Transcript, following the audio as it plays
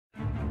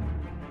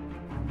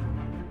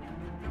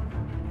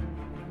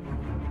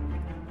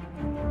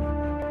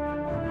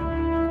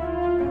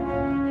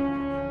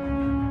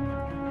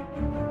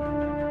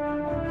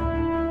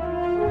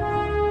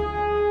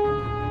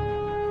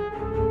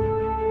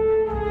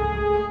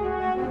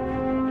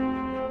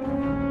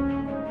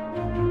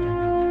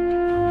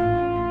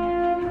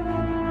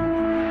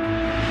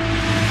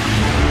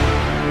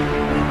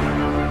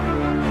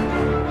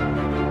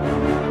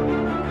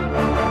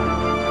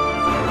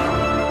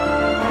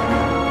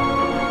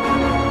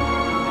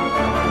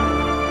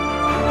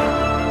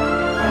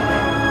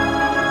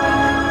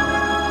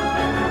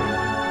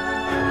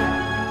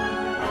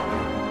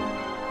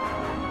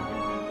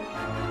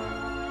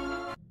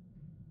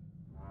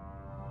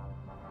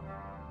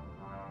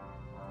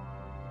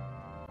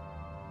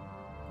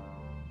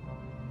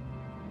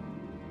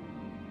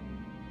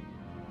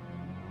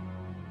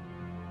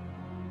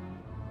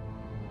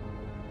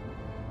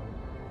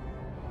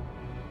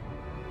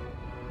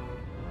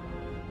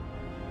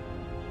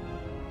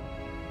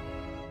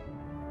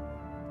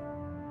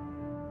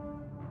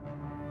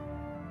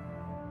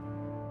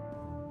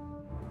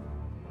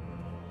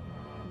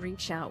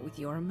Reach out with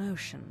your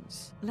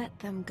emotions. Let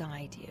them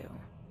guide you.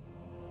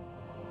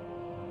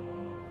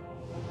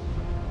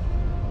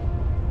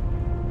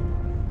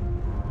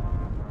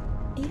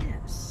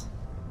 Yes,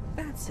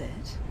 that's it.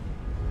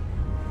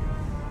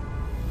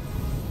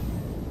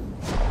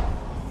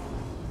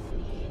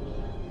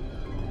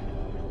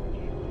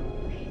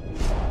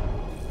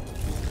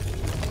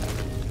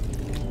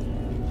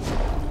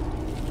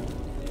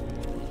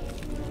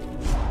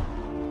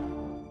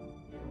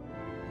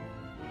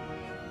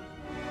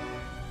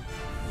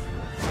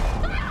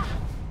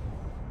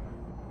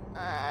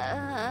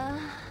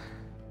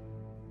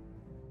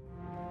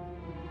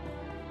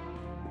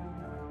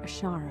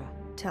 Ashara,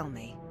 tell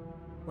me,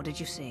 what did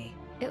you see?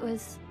 It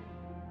was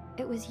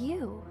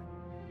you.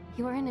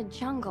 You were in a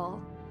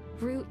jungle.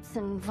 Roots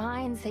and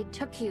vines, they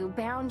took you,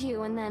 bound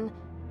you, and then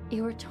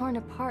you were torn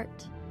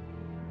apart.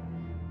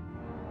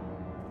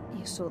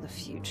 You saw the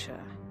future.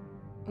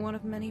 One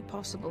of many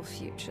possible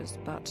futures,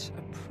 but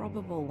a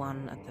probable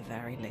one at the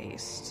very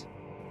least.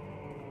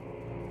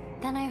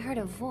 Then I heard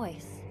a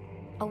voice.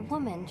 A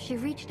woman, she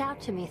reached out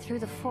to me through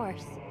the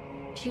Force.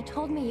 She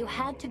told me you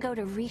had to go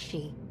to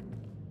Rishi.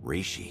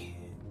 Rishi?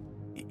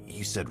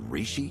 You said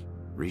Rishi?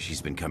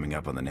 Rishi's been coming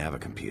up on the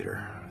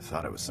Navicomputer. I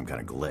thought it was some kind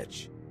of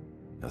glitch.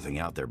 Nothing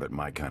out there but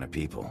my kind of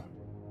people.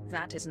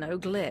 That is no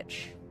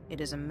glitch.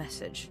 It is a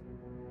message.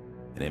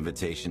 An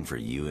invitation for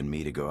you and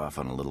me to go off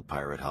on a little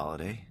pirate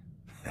holiday?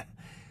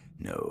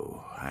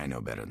 No, I know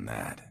better than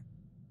that.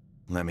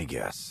 Let me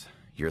guess.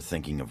 You're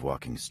thinking of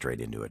walking straight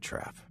into a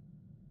trap.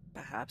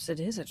 Perhaps it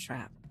is a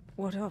trap.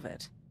 What of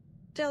it?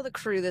 Tell the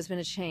crew there's been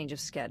a change of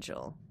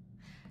schedule.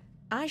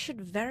 I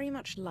should very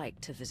much like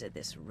to visit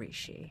this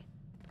Rishi.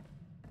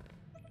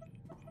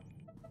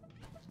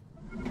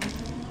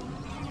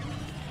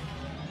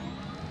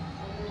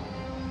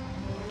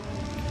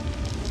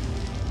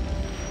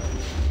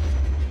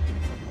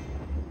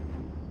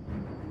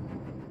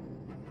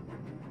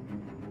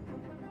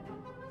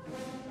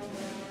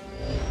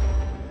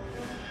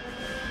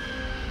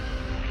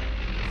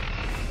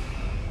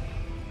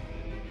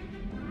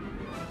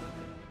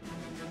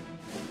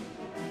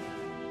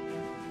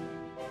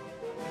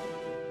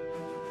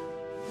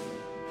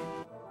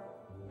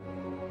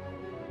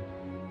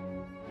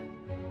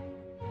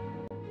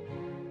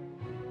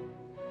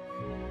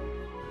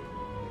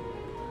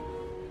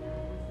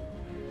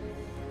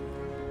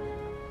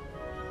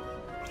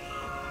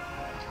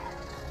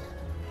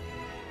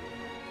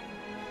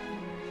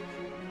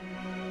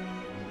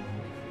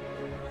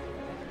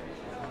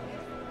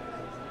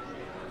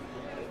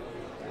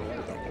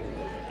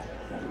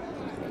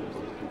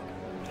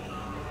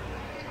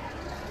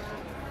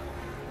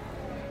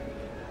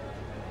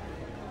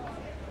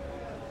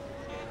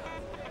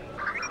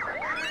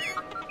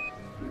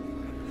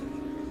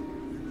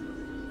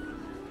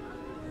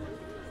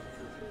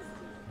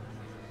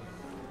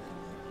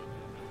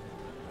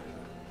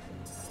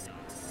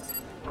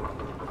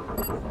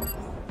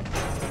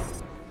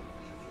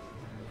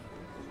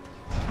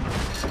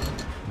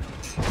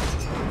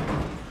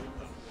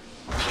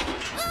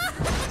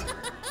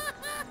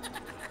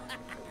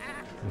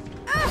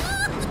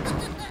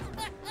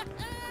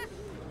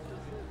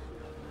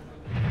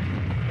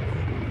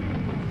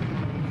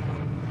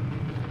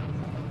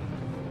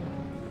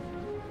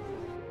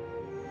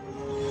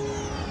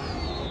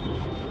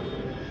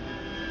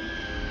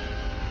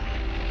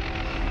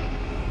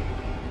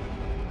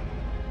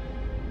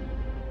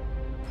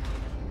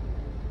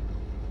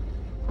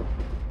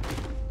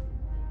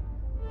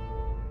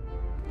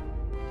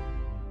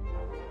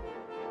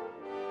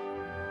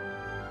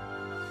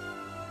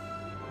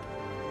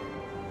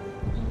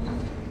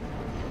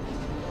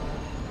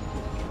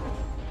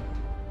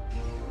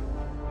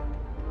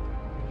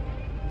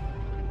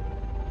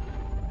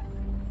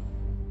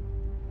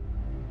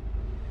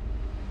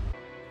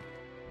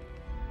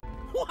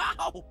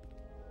 Wow!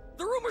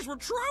 The rumors were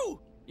true!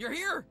 You're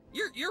here!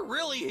 You're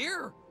really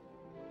here!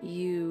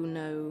 You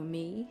know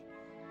me?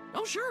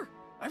 Oh, sure.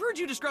 I've heard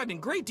you described in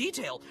great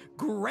detail.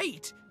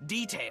 Great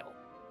detail.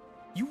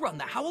 You run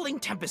the Howling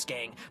Tempest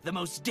Gang, the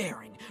most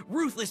daring,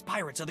 ruthless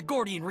pirates of the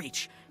Gordian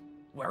Reach.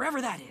 Wherever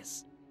that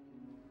is.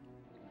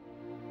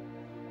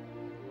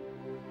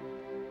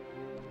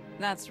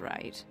 That's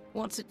right.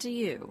 What's it to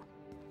you?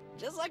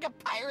 Just like a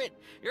pirate.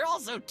 You're all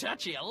so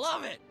touchy. I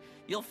love it.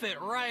 You'll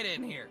fit right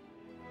in here.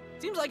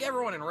 Seems like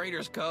everyone in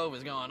Raiders Cove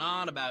is going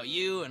on about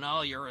you and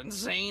all your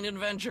insane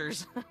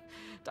adventures.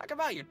 Talk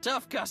about your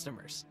tough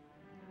customers.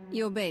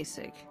 You're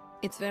basic.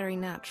 It's very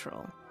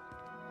natural.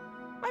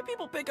 My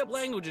people pick up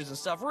languages and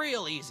stuff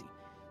real easy.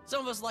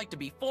 Some of us like to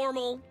be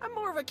formal. I'm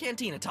more of a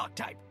cantina talk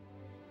type.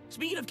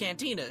 Speaking of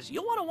cantinas,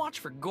 you'll want to watch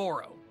for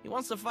Goro. He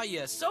wants to fight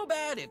you so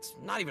bad, it's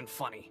not even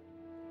funny.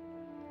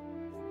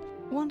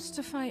 Wants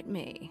to fight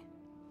me?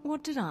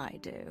 What did I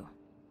do?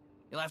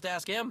 You'll have to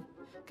ask him.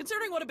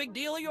 Considering what a big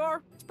deal you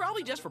are, it's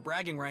probably just for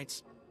bragging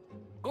rights.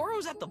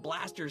 Goro's at the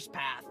Blaster's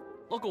Path,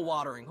 local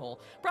watering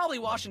hole, probably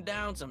washing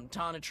down some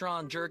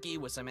Tonatron jerky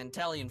with some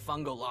Antellian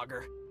fungo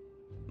lager.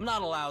 I'm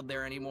not allowed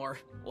there anymore.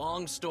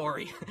 Long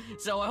story.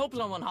 So I hope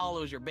someone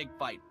hollows your big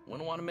fight.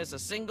 Wouldn't want to miss a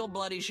single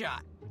bloody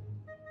shot.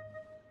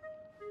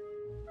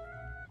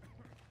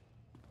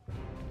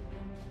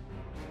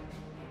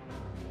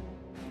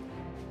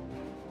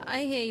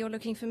 I hear you're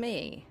looking for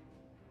me.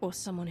 Or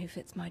someone who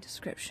fits my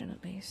description,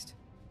 at least.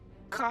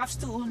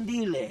 Kafsta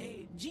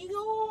undile,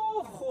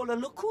 Gio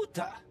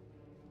Holalukuta.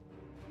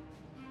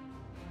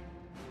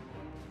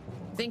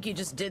 Think you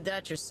just did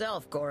that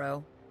yourself,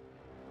 Goro.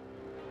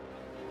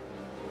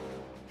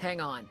 Hang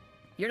on.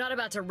 You're not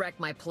about to wreck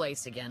my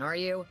place again, are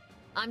you?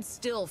 I'm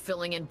still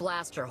filling in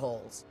blaster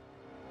holes.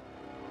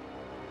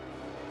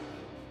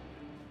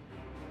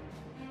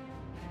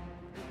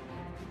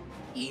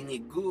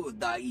 Inigu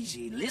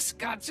daiji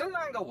liska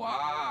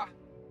tsanagawa.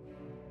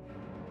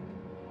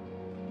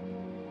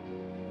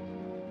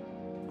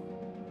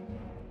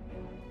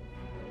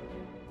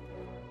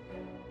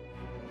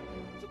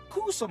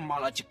 Kusa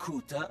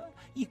malachikuta,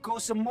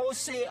 ikosa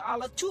mose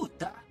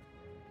alatuta.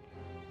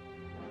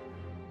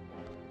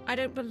 I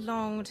don't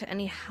belong to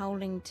any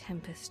Howling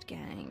Tempest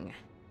gang.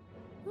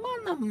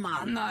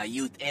 Mana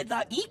yut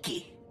eda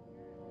iki.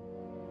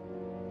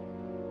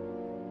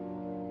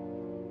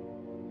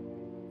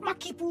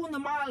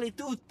 Makipuna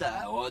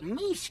malituta od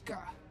Mishka.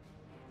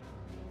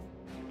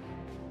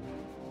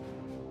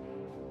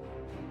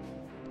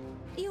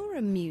 You're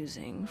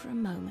amusing for a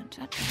moment,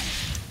 at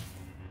least.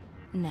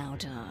 Now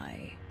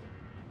die.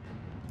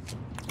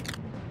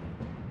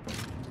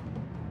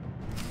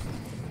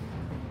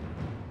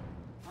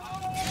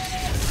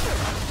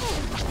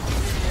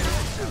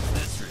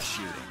 That's for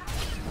shooting.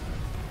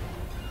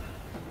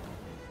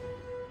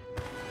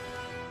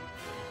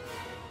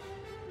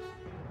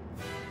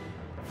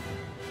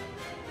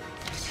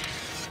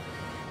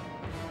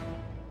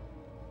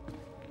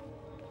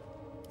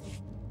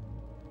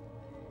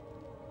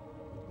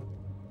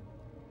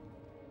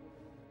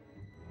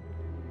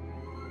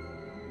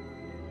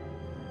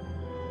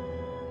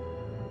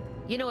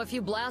 You know, a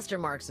few blaster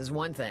marks is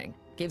one thing.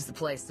 Gives the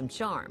place some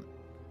charm.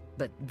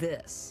 But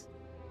this...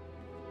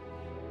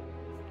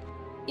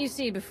 You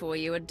see before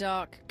you a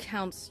dark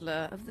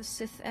counselor of the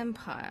Sith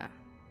Empire.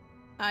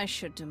 I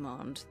should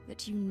demand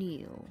that you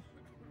kneel.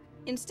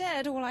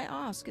 Instead, all I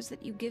ask is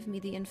that you give me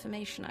the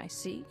information I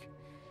seek.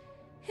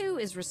 Who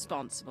is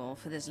responsible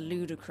for this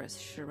ludicrous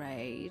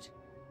charade?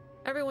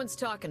 Everyone's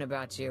talking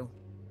about you.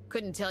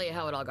 Couldn't tell you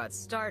how it all got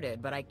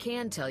started, but I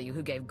can tell you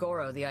who gave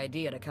Goro the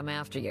idea to come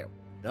after you.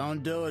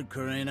 Don't do it,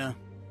 Karina.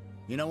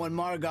 You know what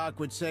Margok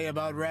would say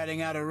about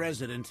ratting out a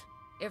resident.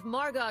 If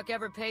Margok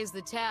ever pays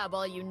the tab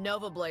all you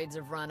Nova Blades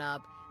have run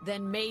up,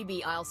 then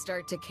maybe I'll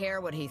start to care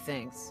what he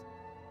thinks.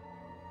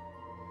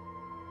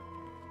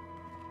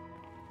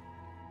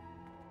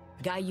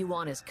 Guy you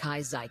want is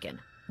Kai Zyken,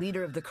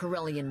 leader of the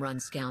Corellian-run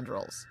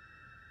scoundrels.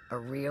 A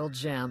real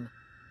gem.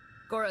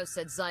 Goro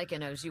said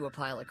Zyken owes you a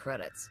pile of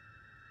credits.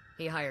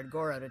 He hired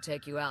Goro to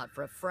take you out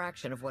for a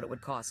fraction of what it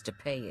would cost to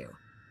pay you.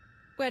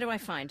 Where do I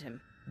find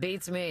him?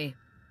 Beats me.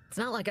 It's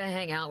not like I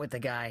hang out with the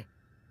guy.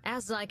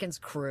 Ask Zyken's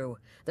crew.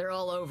 They're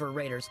all over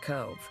Raiders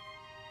Cove.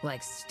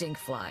 Like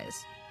stinkflies.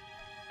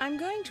 I'm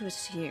going to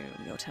assume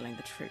you're telling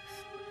the truth.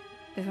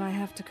 If I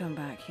have to come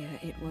back here,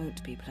 it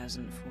won't be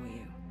pleasant for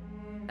you.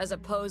 As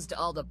opposed to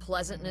all the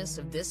pleasantness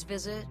of this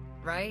visit,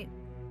 right?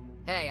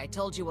 Hey, I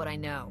told you what I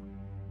know.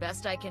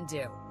 Best I can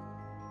do.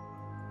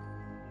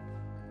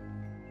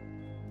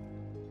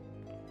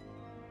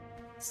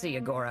 See ya,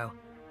 Goro.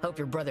 Hope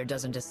your brother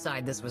doesn't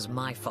decide this was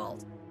my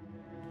fault.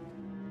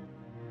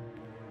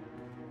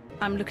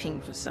 I'm looking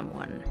for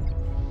someone.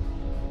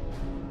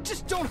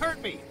 Just don't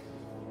hurt me!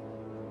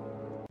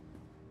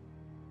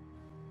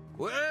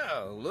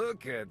 Well,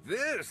 look at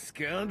this,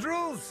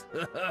 scoundrels!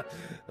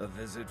 A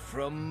visit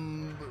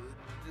from...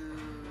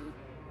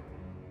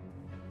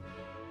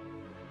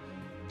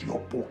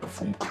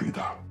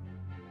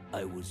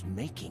 I was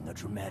making a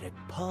dramatic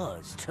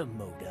pause,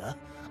 Tomoda.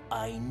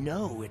 I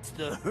know it's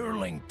the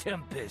Hurling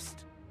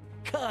Tempest.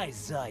 Kai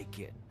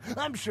Zyken.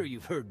 I'm sure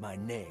you've heard my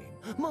name,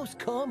 most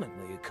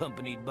commonly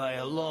accompanied by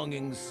a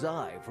longing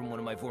sigh from one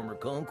of my former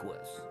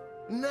conquests.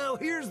 Now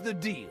here's the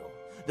deal.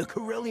 The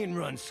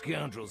Corellian-run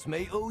scoundrels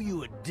may owe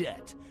you a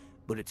debt,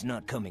 but it's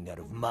not coming out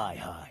of my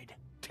hide.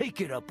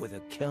 Take it up with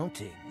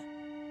accounting.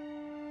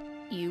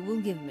 You will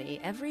give me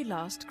every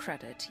last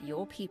credit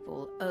your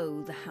people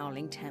owe the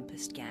Howling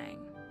Tempest gang.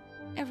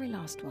 Every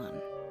last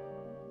one.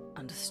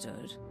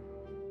 Understood?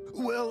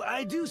 Well,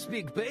 I do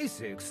speak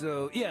basics,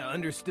 so yeah,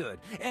 understood.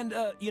 And,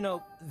 you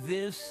know,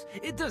 this,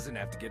 it doesn't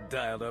have to get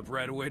dialed up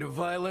right away to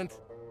violent.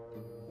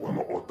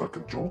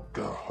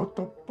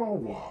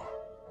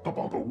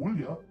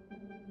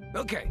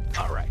 Okay,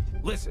 alright,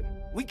 listen,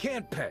 we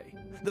can't pay.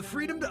 The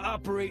freedom to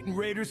operate in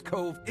Raiders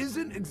Cove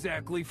isn't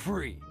exactly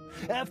free.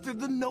 After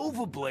the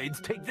Nova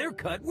Blades take their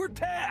cut, we're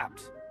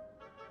tapped.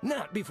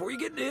 Not before you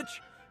get an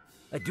itch.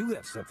 I do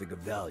have something of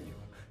value.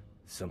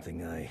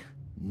 Something I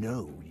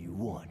know you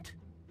want.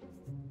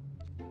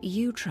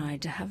 You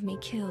tried to have me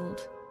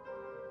killed.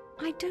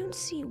 I don't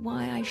see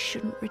why I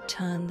shouldn't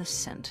return the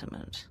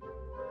sentiment.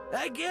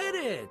 I get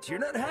it. You're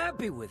not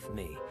happy with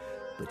me.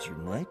 but you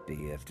might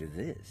be after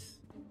this.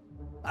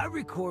 I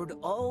record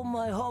all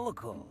my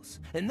holocalls,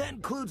 and that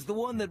includes the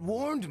one that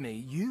warned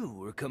me you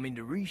were coming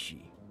to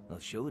Rishi. I'll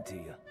show it to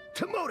you.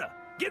 Tomoda,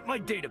 get my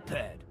data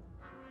pad!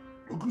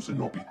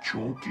 Ogusanobi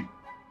chonki.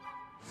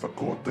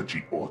 Fakota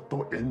chi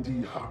otto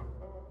endiha.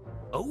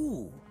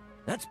 Oh,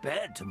 that's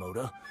bad,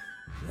 Tomoda.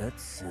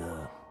 That's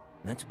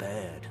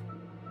bad.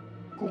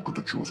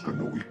 Kokuto chuska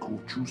no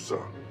iku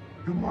chusa.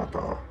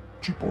 Yumata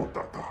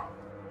chipontata.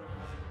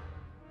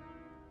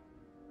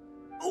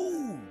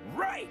 Oh,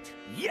 right!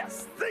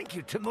 Yes, thank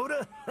you,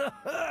 Tomoda!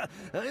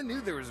 I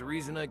knew there was a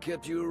reason I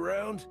kept you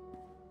around.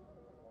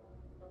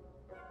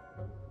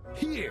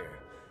 Here,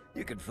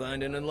 you could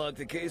find and unlock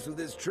the case with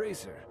this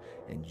tracer,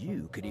 and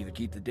you could even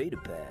keep the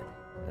datapad.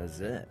 How's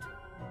that?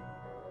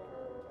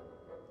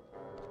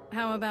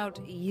 How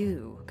about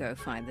you go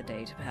find the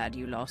datapad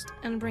you lost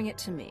and bring it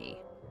to me?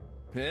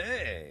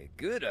 Hey,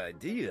 good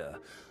idea.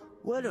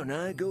 Why don't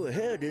I go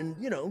ahead and,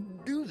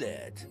 do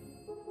that?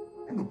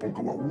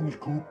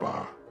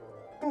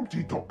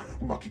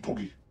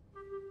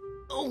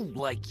 Oh,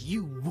 like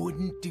you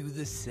wouldn't do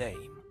the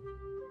same.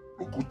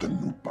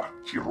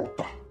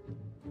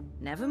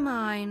 Never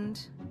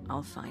mind.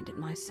 I'll find it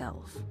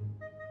myself.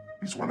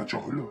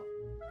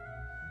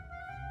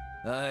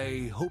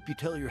 I hope you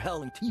tell your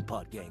Howling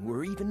Teapot gang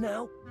we're even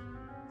now.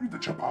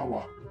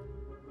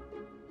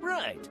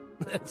 Right,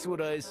 that's what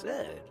I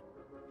said.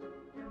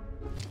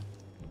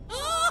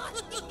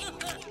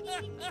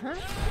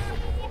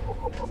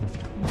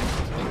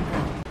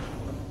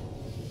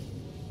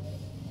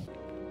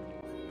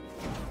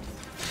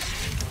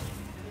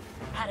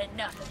 Had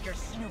enough of your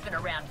snooping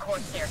around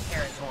Corsair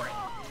territory.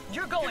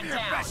 You're going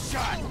down. Best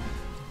shot.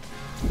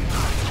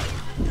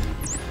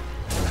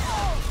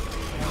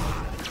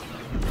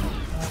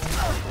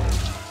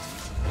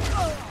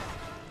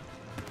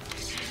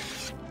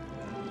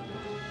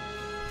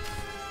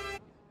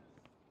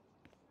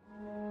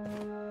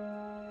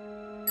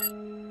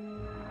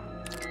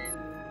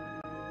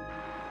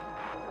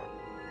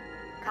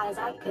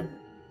 Kaizaikun,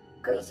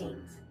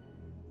 greetings.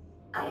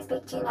 I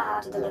speak to you now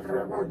to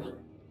deliver a warning.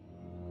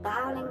 The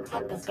Howling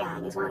Tempest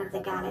Gang is one of the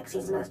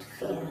galaxy's most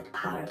feared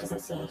pirate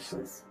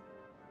associations.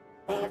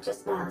 They have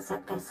just now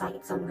set their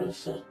sights on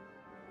Rishi.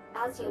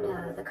 As you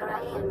know, the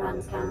Corellian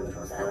run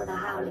scoundrels owe the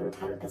Howling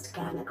Tempest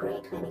Gang a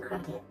great many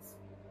credits.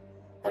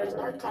 There is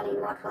no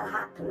telling what will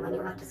happen when you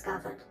are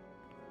discovered.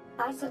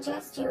 I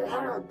suggest you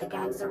herald the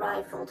gang's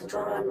arrival to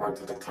draw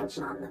unwanted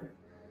attention on them.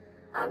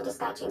 I'm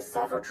dispatching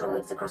several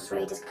droids across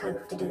Raiders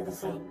Cove to do the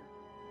same.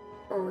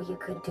 Or you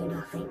could do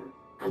nothing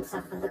and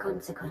suffer the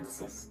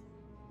consequences.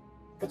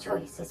 The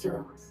choice is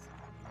yours.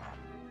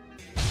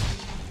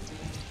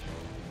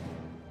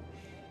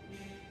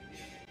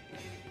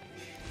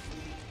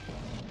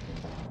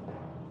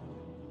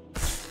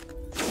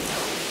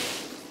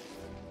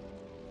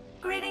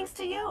 Greetings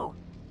to you.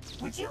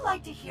 Would you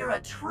like to hear a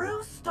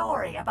true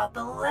story about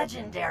the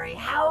legendary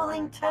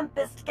Howling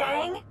Tempest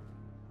Gang?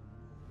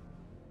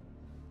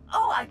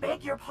 Oh, I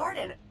beg your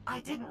pardon. I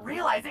didn't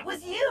realize it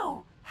was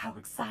you. How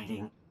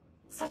exciting.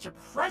 Such a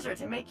pleasure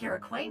to make your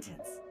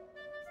acquaintance.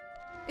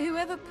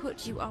 Whoever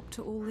put you up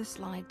to all this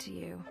lied to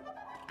you.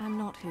 I'm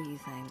not who you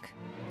think.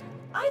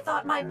 I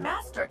thought my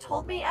master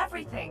told me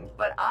everything,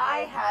 but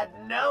I had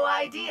no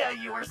idea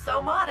you were so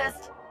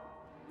modest.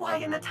 Why,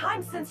 in the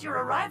time since your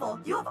arrival,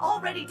 you have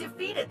already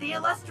defeated the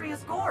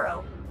illustrious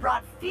Goro,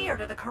 brought fear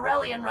to the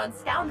Corellian-run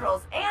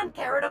scoundrels, and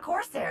carried a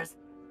Corsairs.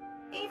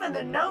 Even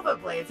the Nova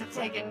Blades have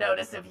taken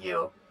notice of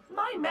you.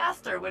 My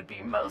master would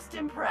be most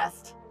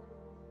impressed.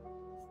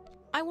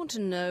 I want to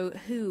know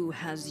who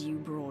has you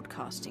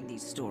broadcasting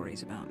these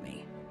stories about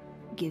me.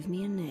 Give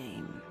me a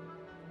name.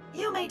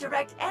 You may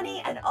direct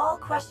any and all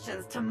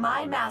questions to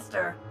my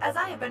master, as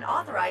I have been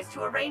authorized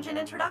to arrange an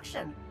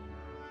introduction.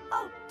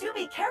 Oh, do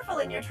be careful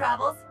in your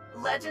travels.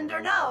 Legend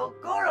or no,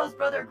 Goro's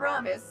brother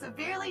Grum is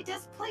severely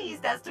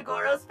displeased as to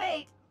Goro's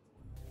fate.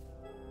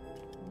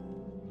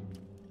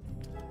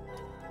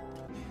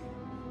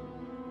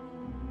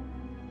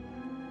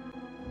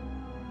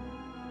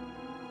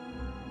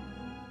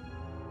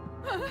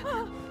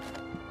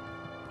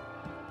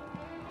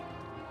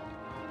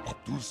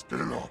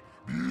 Abduskela,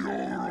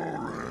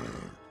 biorore.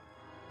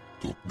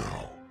 Tot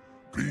now,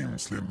 Grim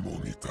Slim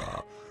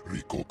Monita,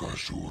 Rikoka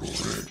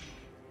Shurore.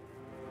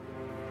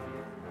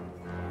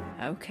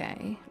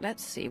 Okay,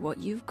 let's see what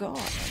you've got,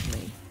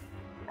 Lee.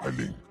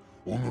 Ailing,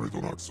 Honore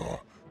Donatsa,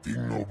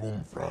 Tingno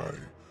Bumfry,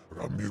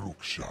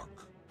 Ramiruk Shak.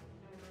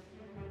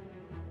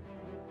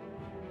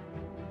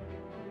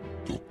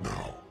 Tot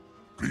now,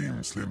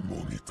 Grim Slim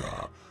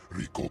Monita,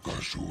 Rikoka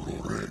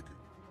Shuroreg.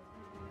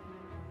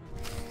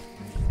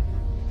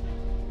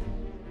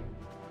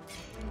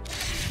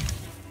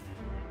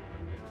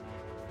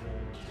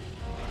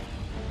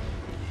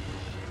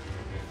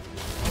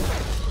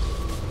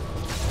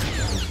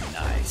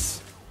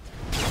 Nice.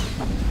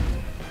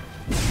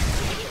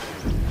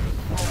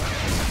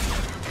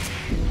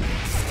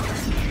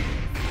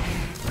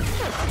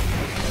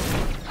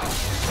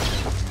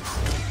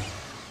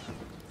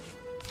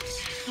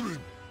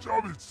 Grim,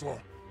 Javitsa.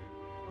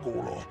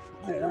 Gola,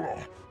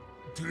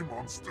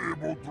 Timon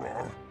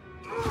Stebodrar.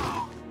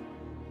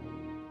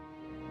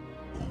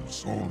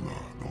 Sona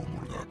no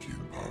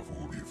murdakin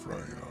pavuri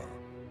freya.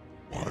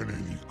 Wane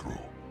nikro,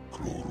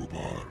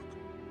 krorubarg.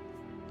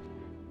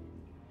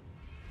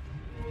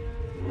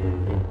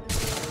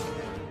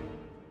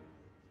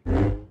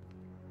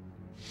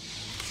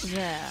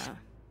 There.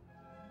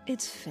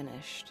 It's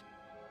finished.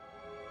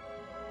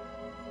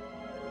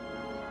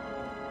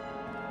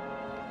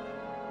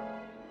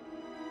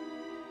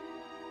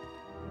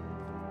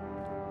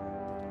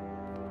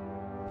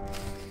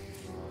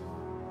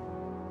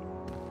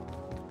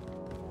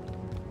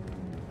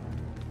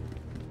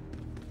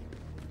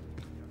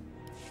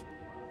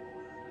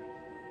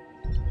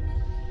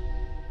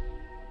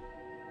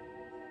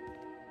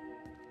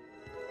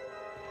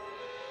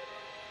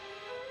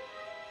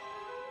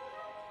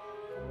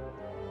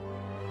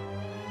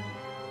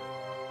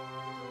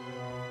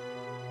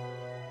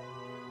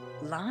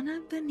 Lana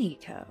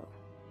Benito.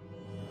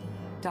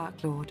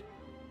 Dark Lord.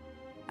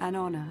 An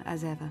honor,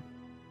 as ever.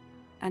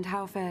 And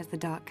how fares the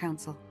Dark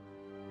Council?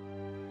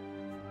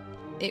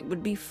 It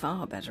would be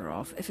far better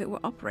off if it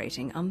were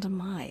operating under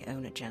my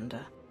own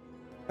agenda.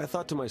 I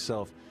thought to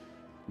myself,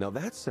 now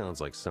that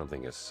sounds like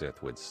something a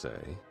Sith would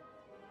say.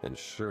 And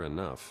sure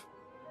enough.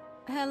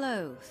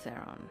 Hello,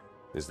 Theron.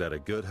 Is that a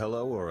good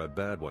hello or a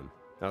bad one?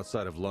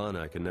 Outside of Lana,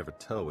 I can never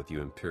tell with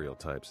you Imperial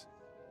types.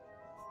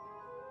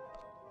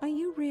 Are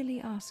you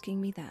really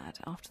asking me that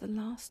after the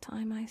last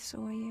time I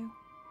saw you?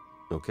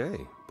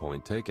 Okay,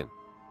 point taken.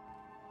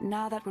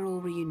 Now that we're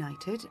all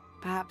reunited,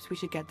 perhaps we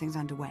should get things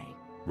underway.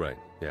 Right,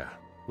 yeah.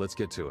 Let's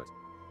get to it.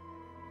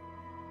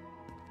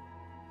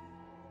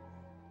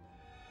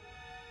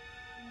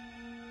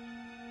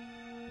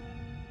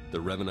 The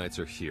Revanites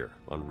are here,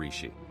 on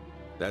Rishi.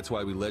 That's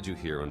why we led you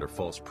here under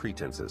false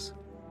pretenses.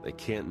 They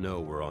can't know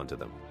we're onto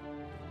them.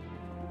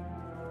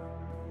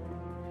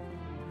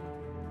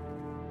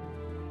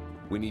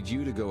 We need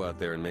you to go out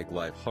there and make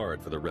life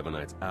hard for the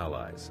Revanites'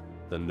 allies,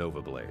 the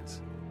Nova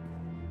Blades.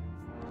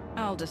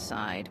 I'll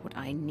decide what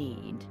I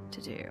need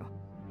to do.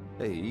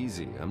 Hey,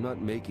 easy. I'm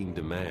not making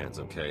demands,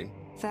 okay?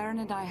 Theron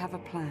and I have a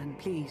plan.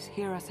 Please,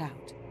 hear us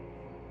out.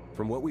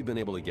 From what we've been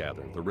able to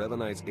gather, the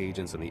Revanites'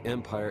 agents in the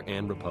Empire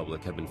and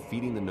Republic have been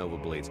feeding the Nova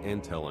Blades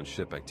intel on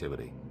ship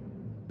activity.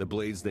 The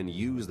Blades then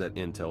use that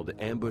intel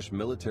to ambush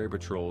military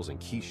patrols and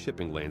key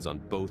shipping lanes on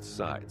both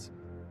sides.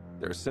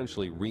 They're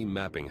essentially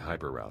remapping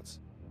hyperroutes.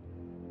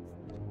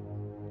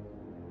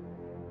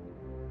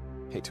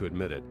 Hate to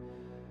admit it,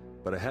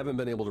 but I haven't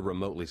been able to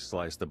remotely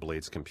slice the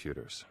Blades'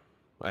 computers.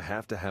 I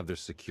have to have their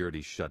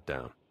security shut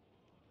down.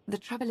 The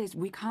trouble is,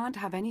 we can't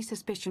have any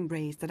suspicion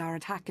raised that our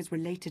attack is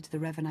related to the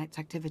Revanites'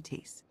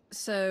 activities.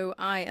 So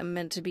I am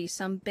meant to be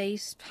some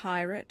base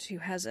pirate who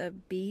has a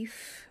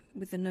beef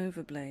with the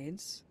Nova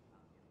Blades?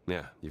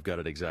 Yeah, you've got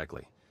it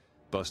exactly.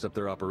 Bust up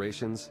their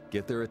operations,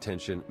 get their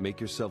attention, make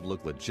yourself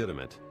look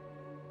legitimate,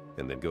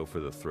 and then go for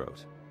the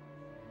throat.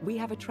 We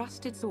have a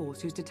trusted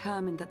source who's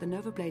determined that the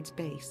Nova Blades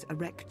base, a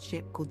wrecked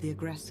ship called the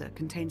Aggressor,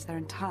 contains their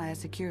entire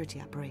security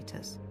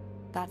apparatus.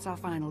 That's our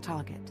final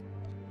target.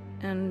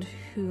 And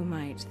who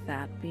might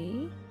that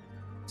be?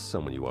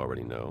 Someone you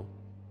already know.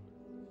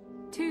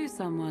 Two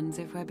someones,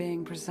 if we're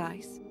being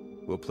precise.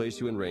 We'll place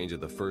you in range of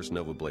the first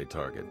Nova Blade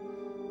target.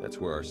 That's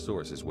where our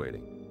source is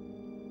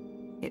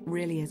waiting. It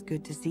really is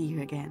good to see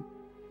you again.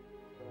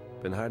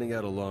 Been hiding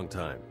out a long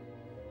time.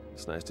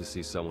 It's nice to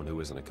see someone who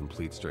isn't a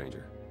complete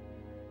stranger.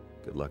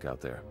 Good luck out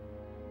there.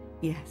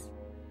 Yes.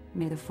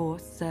 May the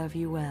Force serve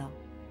you well.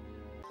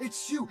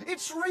 It's you!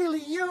 It's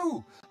really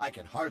you! I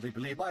can hardly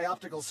believe my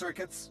optical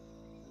circuits.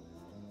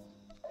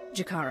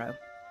 Jakaro,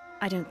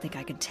 I don't think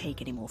I can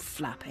take any more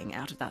flapping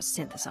out of that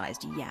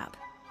synthesized yap.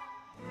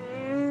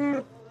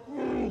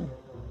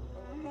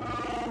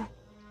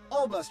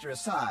 All bluster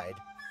aside,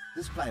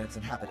 this planet's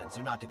inhabitants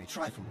are not to be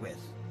trifled with.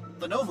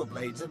 The Nova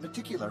Blades in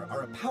particular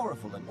are a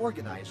powerful and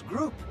organized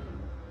group.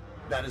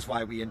 That is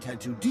why we intend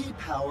to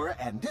depower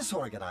and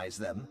disorganize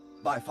them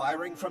by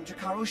firing from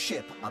Jakaro's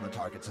ship on the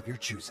targets of your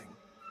choosing.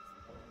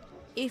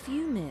 If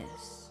you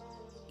miss,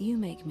 you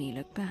make me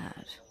look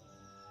bad.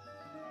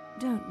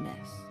 Don't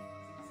miss.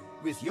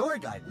 With your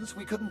guidance,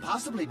 we couldn't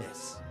possibly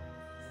miss.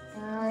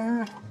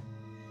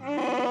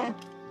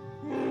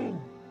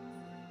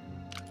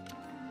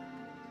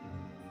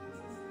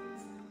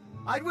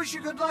 I'd wish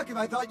you good luck if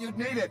I thought you'd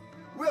need it.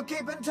 We'll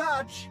keep in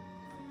touch.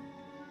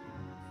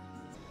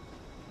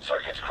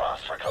 Circuits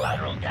crossed for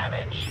collateral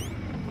damage.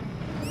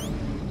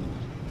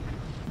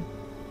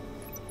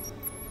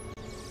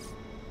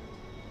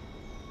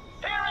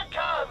 Here it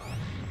comes!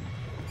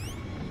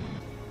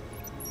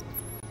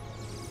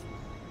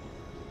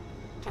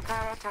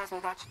 Jakaro tells me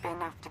that should be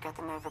enough to get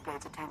the Nova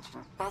Blade's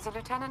attention. There's a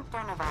Lieutenant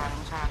Donovan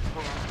in charge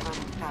here,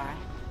 according to Karen.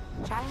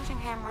 Challenging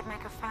him would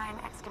make a fine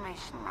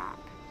exclamation mark.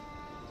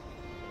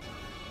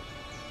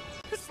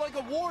 It's like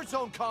a war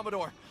zone,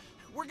 Commodore!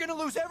 We're gonna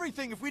lose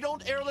everything if we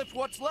don't airlift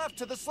what's left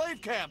to the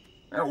slave camp!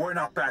 We're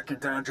not backing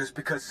down just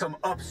because some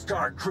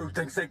upstart crew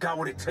thinks they got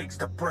what it takes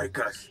to break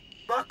us.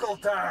 Buckle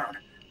down,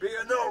 be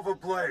a Nova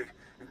Blade,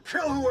 and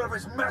Kill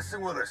whoever's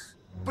messing with us!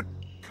 But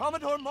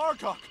Commodore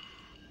Margok...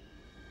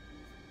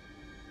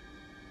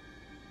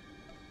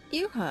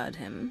 You heard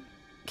him.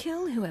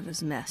 Kill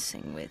whoever's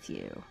messing with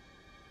you.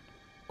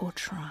 Or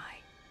try,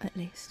 at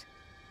least.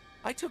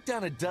 I took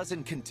down a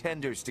dozen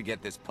contenders to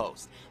get this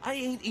post. I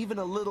ain't even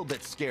a little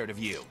bit scared of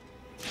you.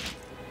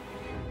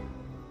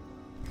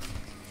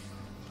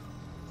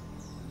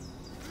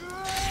 Give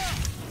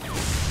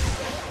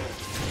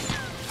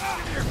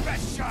me your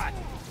best shot!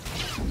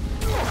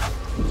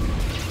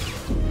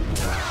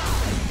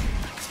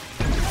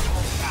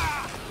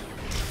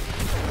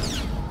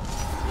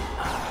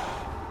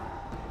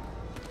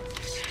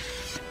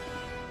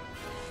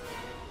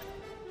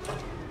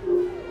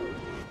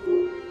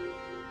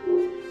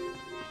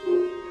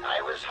 I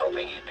was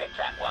hoping you'd pick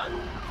that one.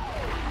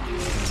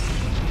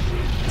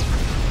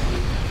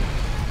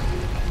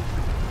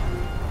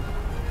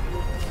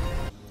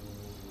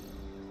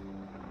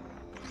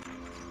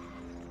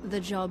 The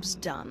job's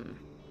done.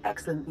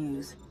 Excellent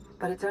news,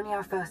 but it's only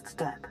our first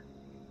step.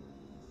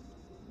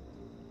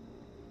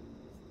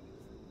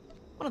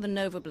 One of the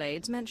Nova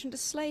Blades mentioned a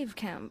slave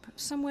camp,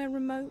 somewhere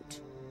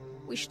remote.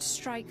 We should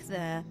strike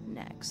there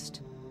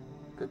next.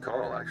 Good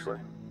call, actually.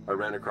 I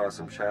ran across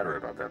some chatter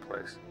about that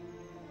place.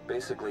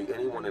 Basically,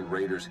 anyone in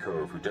Raiders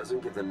Cove who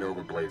doesn't give the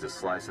Nova Blades a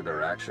slice of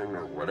their action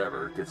or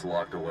whatever gets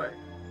locked away.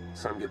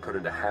 Some get put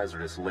into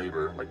hazardous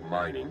labor, like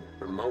mining,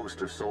 but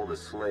most are sold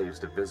as slaves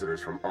to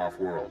visitors from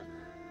off-world.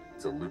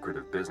 It's a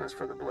lucrative business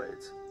for the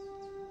Blades.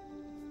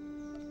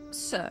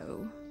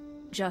 So,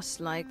 just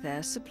like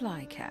their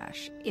supply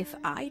cache, if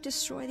I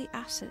destroy the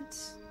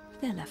assets,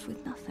 they're left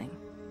with nothing.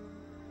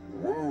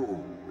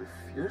 Whoa, if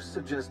you're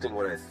suggesting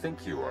what I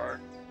think you are...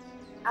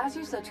 As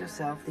you said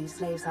yourself, these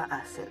slaves are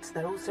assets.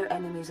 They're also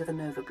enemies of the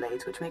Nova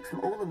Blades, which makes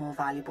them all the more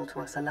valuable to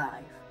us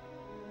alive.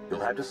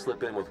 You'll have to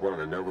slip in with one of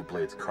the Nova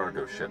Blade's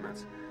cargo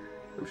shipments.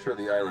 I'm sure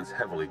the island's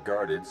heavily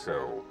guarded,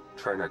 so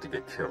try not to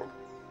get killed.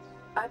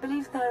 I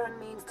believe Theron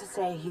means to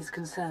say he's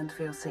concerned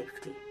for your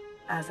safety,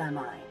 as am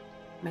I.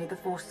 May the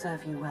Force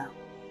serve you well.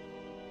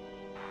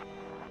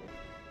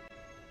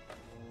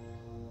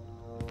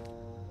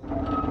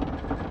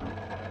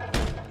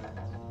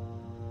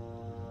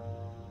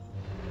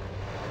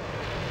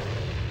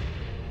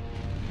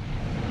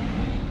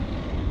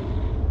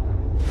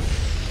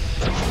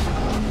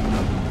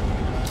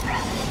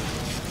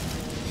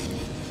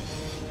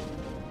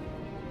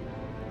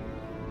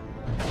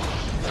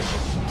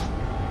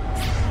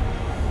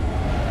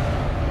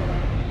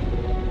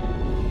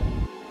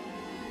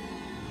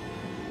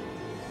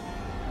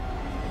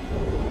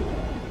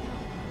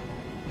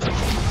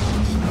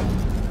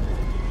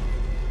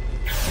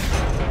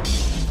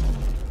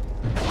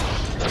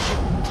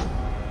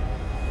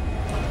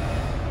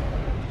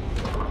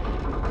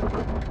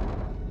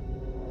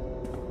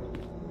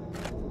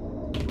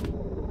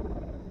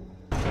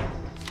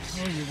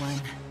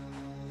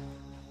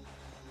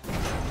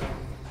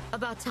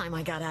 About time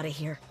I got out of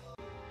here.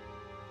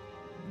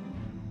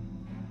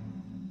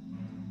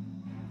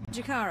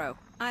 Jakaro,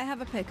 I have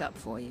a pickup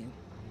for you.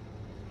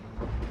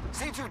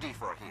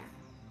 C2D4 here.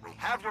 We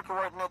have your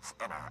coordinates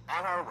and are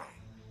on our way.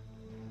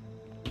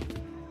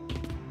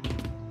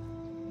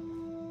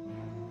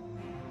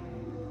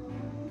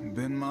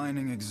 Been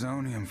mining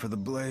exonium for the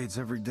Blades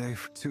every day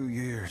for 2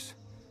 years.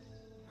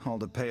 All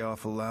to pay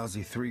off a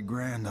lousy $3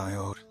 grand I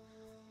owed.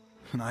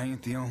 And I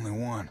ain't the only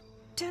one.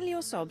 Tell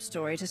your sob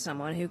story to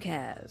someone who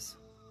cares.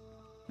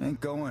 Ain't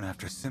going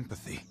after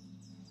sympathy.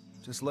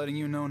 Just letting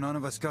you know none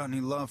of us got any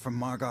love from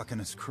Margok and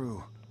his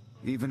crew.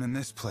 Even in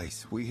this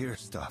place, we hear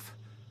stuff.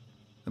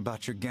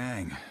 About your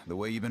gang, the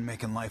way you've been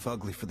making life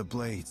ugly for the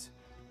Blades.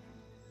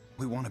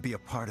 We want to be a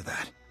part of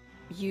that.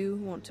 You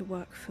want to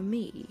work for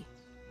me?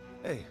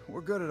 Hey,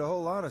 we're good at a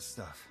whole lot of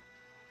stuff.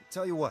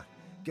 Tell you what,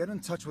 get in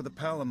touch with a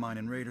pal of mine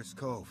in Raiders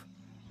Cove.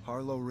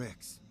 Harlow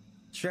Ricks.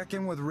 Check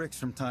in with Ricks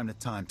from time to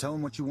time, tell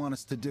him what you want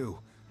us to do,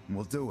 and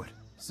we'll do it.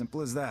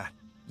 Simple as that.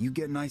 You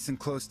get nice and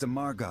close to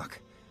Margok.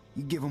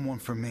 You give him one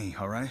for me,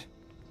 alright?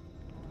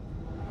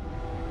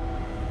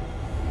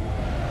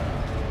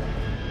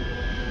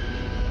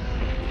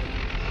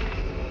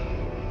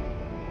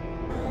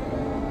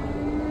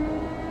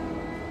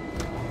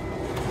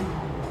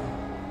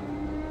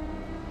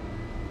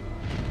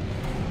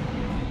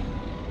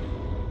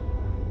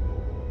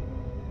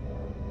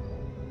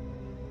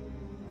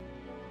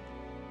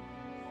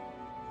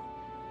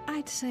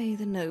 I'd say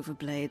the Nova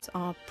Blades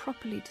are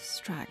properly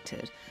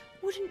distracted,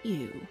 wouldn't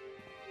you?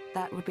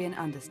 That would be an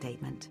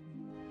understatement.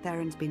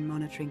 Theron's been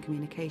monitoring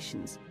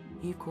communications.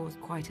 You've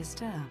caused quite a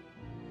stir.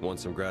 Want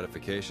some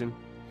gratification?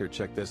 Here,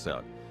 check this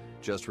out.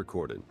 Just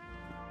recorded.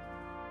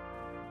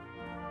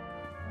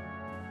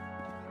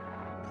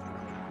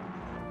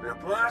 They're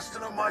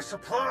blasting up my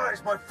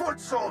supplies, my foot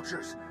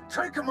soldiers,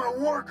 taking my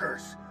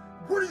workers.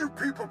 What are you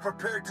people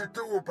prepared to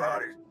do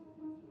about it?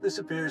 This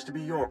appears to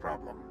be your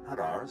problem, not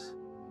ours.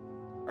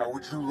 How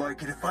would you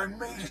like it if I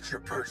made it your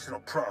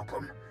personal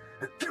problem?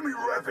 Give me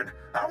Revan.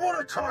 I want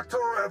to talk to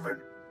Revan.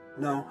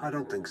 No, I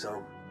don't think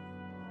so.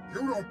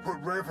 You don't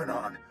put Revan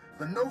on,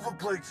 the Nova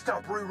Blades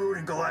stop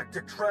rerouting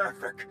galactic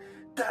traffic.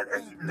 That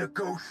ain't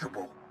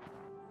negotiable.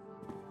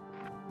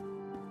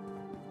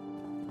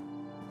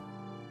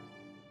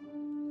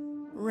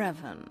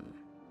 Revan.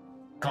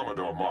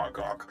 Commodore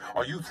Margok,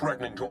 are you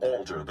threatening to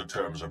alter the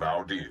terms of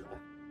our deal?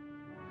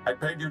 I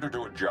paid you to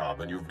do a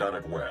job and you've done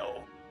it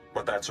well,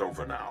 but that's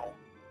over now.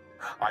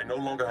 I no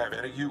longer have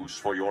any use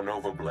for your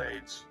Nova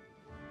Blades.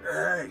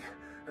 Hey,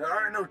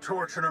 I know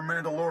Torch and her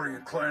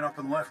Mandalorian clan up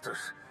and left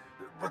us,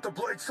 but the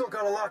Blades still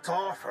got a lot to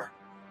offer.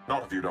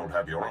 Not if you don't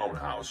have your own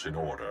house in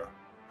order.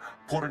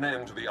 Put an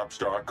end to the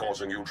upstart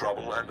causing you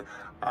trouble, and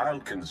I'll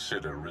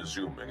consider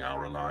resuming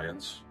our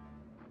alliance.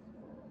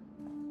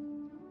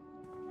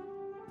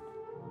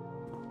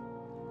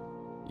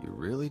 You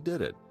really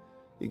did it.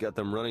 You got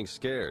them running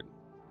scared.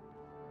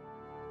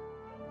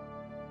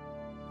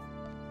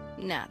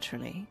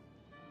 Naturally.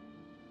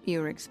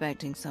 You were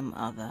expecting some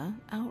other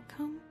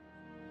outcome?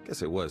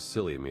 Guess it was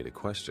silly of me to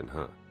question,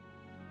 huh?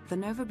 The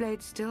Nova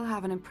Blades still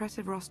have an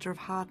impressive roster of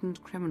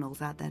hardened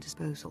criminals at their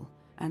disposal,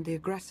 and the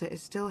aggressor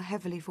is still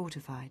heavily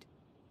fortified.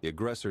 The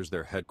aggressor's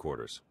their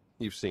headquarters.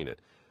 You've seen it.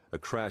 A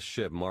crashed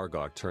ship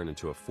Margok turned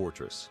into a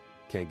fortress.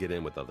 Can't get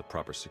in without the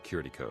proper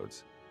security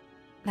codes.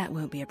 That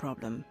won't be a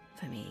problem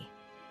for me.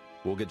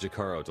 We'll get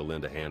Jakaro to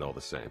lend a hand all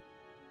the same.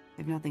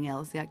 If nothing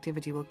else, the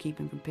activity will keep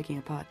him from picking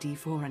apart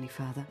D4 any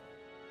further.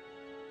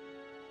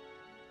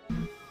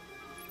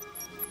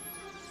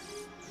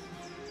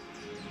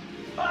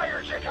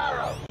 Fire,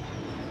 Jakaro!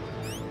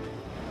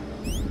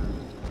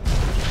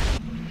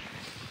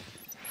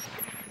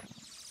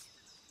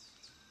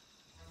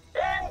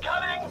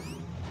 Incoming!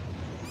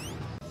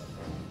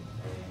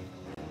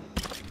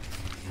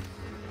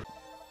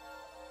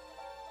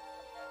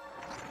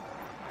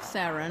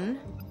 Theron.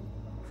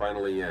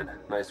 Finally in.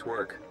 Nice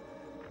work.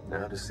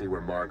 Now to see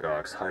where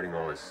Margok's hiding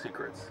all his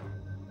secrets.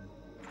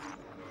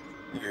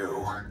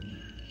 You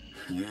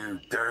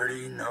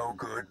dirty,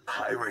 no-good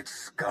pirate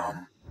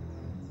scum.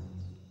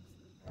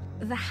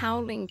 The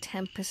Howling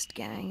Tempest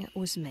Gang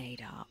was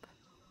made up.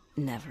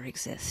 Never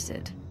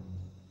existed.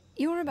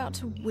 You're about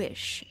to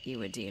wish you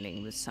were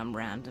dealing with some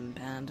random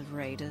band of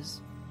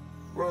raiders.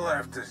 We'll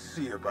have to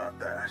see about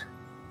that.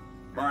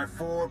 My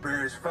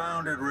forebears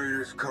founded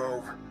Raiders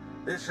Cove.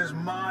 This is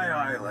my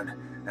island,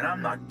 and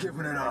I'm not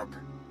giving it up.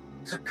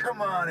 So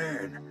come on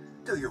in,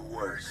 do your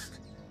worst.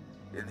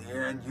 In the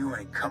end, you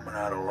ain't coming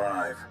out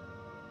alive.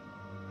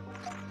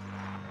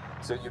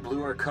 So you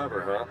blew our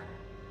cover, huh?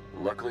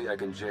 Luckily, I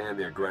can jam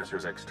the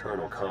aggressor's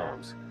external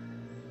comms.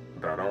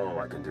 About all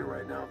I can do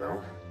right now,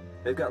 though.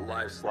 They've got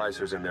live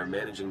slicers and they're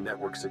managing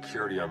network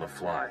security on the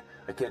fly.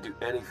 I can't do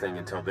anything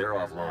until they're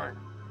offline.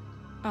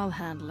 I'll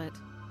handle it.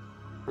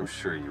 I'm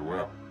sure you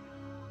will.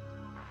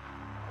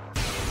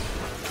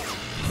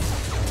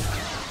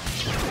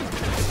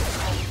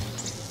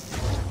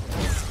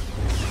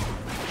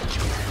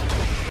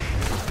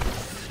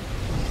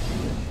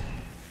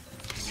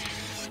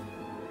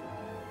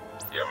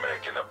 You're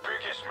making the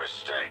biggest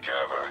mistake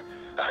ever.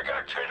 I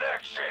got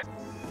connection.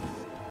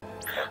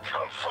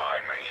 Come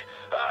find me.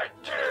 I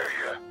dare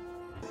you.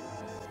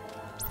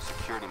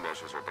 Security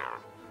measures are down.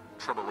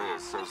 Trouble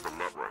is, so's the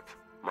network.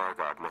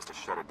 Margok must have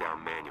shut it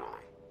down manually.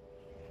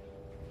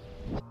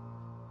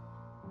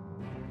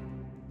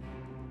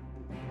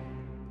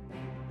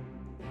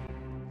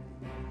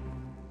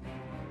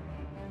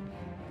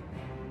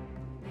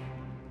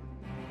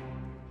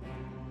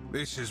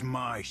 This is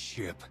my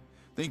ship.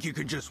 Think you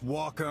could just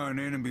walk on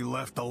in and be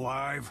left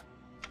alive?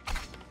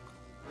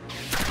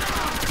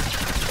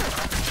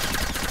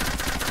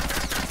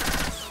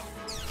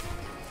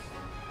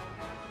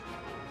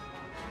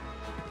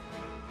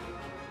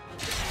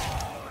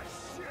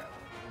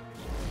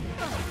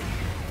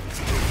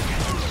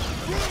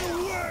 Run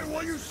away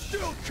while you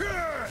still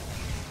can!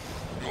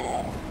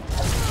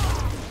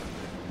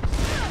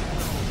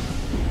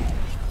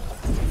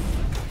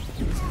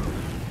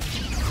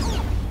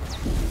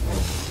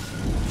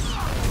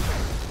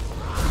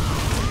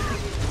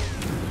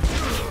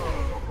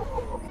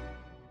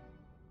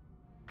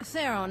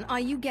 Theron, are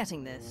you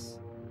getting this?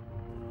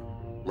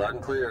 Loud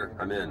and clear.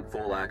 I'm in.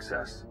 Full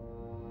access.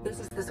 This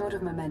is the sort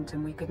of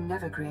momentum we could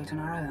never create on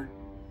our own.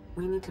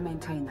 We need to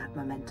maintain that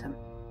momentum.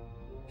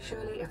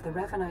 Surely if the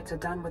Revanites are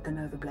done with the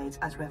Nova Blades,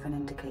 as Revan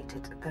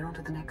indicated, they're on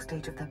to the next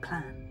stage of their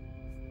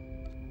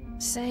plan.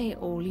 Say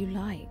all you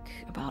like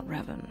about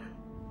Revan.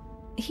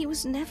 He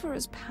was never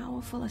as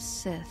powerful a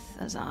Sith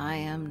as I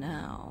am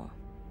now.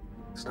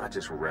 It's not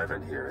just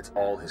Revan here. It's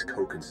all his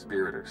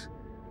co-conspirators.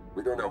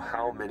 We don't know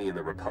how many in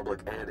the Republic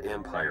and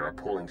Empire are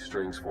pulling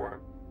strings for him.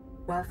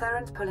 While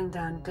Theron's pulling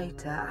down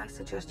data, I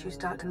suggest you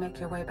start to make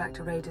your way back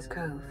to Raiders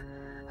Cove.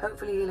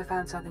 Hopefully you'll have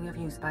found something of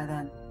use by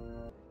then.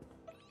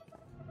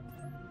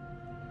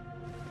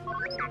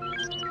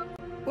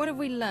 What have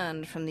we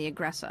learned from the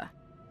aggressor?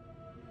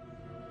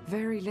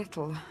 Very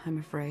little, I'm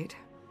afraid.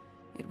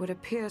 It would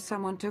appear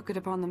someone took it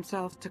upon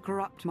themselves to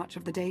corrupt much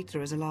of the data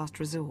as a last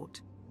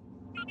resort.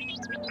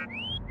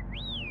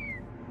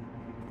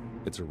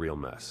 It's a real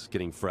mess.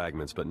 Getting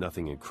fragments, but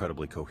nothing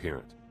incredibly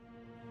coherent.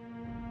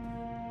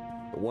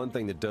 The one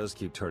thing that does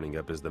keep turning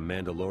up is the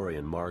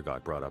Mandalorian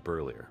Margok brought up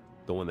earlier,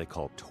 the one they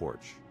call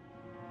Torch.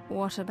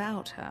 What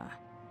about her?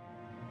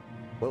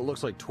 Well, it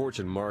looks like Torch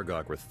and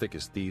Margok were thick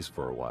as thieves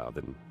for a while,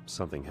 then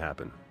something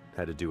happened.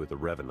 Had to do with the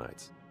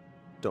Revanites.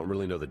 Don't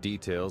really know the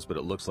details, but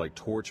it looks like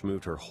Torch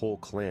moved her whole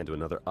clan to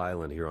another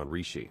island here on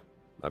Rishi.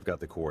 I've got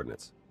the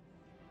coordinates.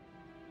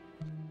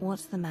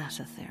 What's the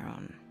matter,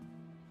 Theron?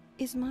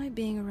 Is my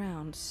being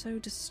around so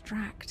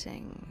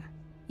distracting?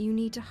 You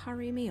need to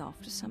hurry me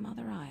off to some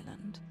other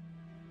island?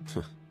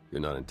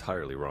 You're not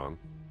entirely wrong.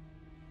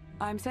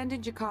 I'm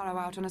sending Jakaro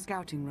out on a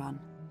scouting run.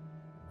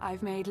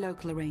 I've made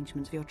local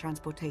arrangements for your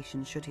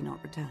transportation should he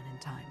not return in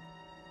time.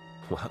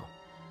 Wow.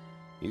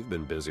 You've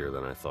been busier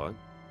than I thought.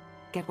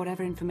 Get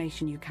whatever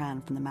information you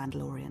can from the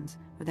Mandalorians.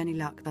 With any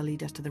luck, they'll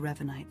lead us to the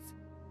Revanites.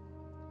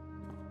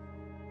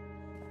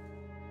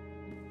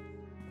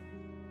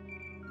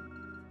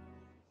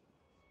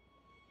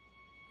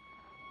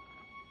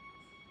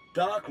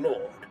 Dark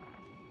Lord.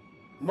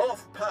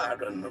 Moff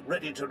Pyron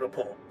ready to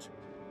report.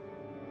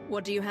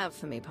 What do you have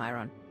for me,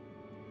 Pyron?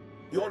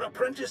 Your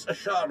apprentice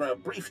Ashara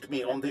briefed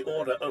me on the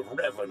order of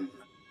Revan.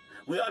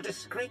 We are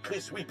discreetly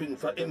sweeping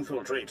for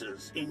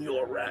infiltrators in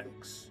your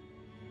ranks.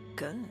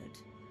 Good.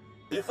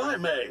 If I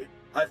may,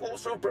 I've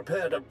also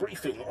prepared a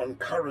briefing on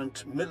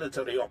current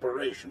military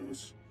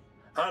operations.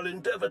 I'll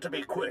endeavor to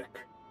be quick.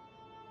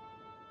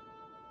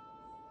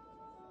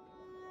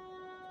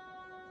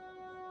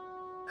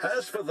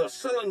 As for the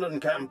Cylinder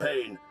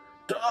campaign,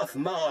 Darth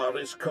Mar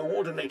is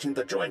coordinating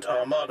the Joint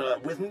Armada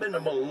with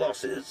minimal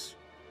losses.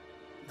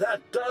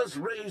 That does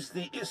raise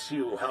the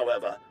issue,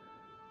 however.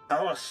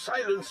 Our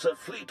silencer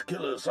fleet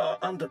killers are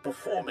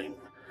underperforming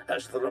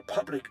as the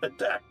Republic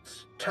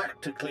adapts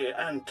tactically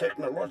and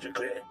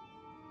technologically.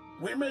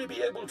 We may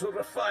be able to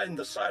refine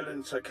the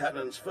silencer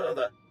cannons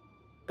further,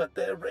 but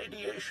their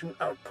radiation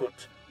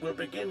output will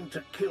begin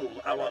to kill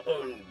our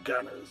own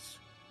gunners.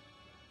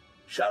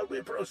 Shall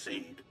we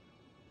proceed?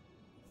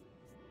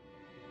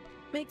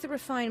 Make the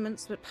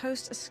refinements, but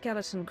post a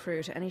skeleton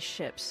crew to any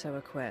ships so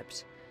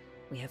equipped.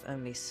 We have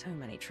only so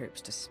many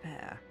troops to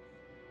spare.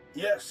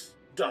 Yes,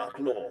 Dark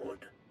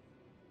Lord.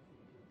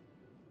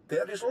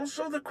 There is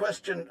also the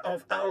question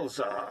of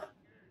Alzar.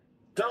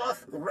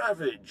 Darth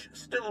Ravage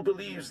still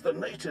believes the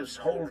natives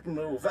hold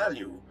no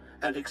value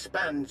and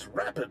expands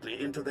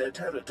rapidly into their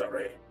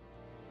territory.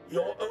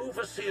 Your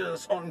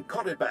overseers on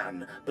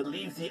Korriban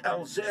believe the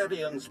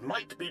Alzarians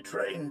might be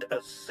trained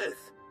as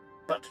Sith,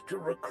 but to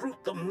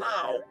recruit them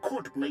now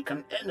could make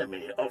an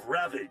enemy of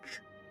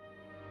Ravage.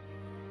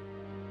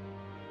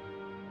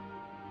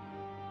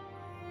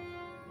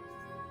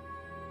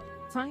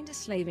 Find a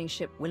slaving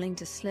ship willing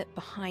to slip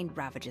behind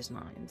Ravage's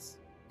lines.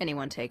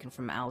 Anyone taken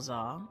from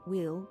Alzar,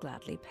 we'll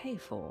gladly pay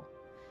for.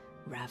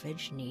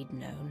 Ravage need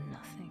know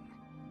nothing.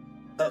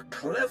 A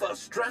clever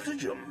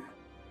stratagem.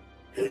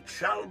 It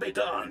shall be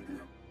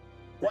done.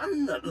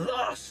 One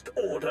last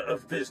order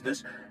of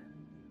business.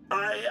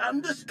 I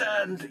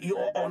understand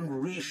you're on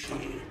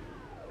Rishi.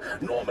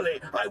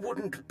 Normally, I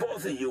wouldn't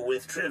bother you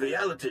with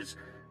trivialities,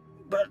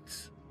 but...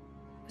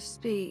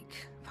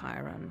 Speak,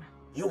 Pyron.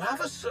 You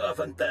have a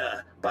servant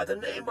there by the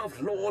name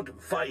of Lord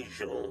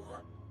Vigil.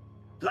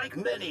 Like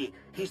many,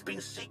 he's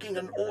been seeking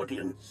an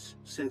audience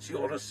since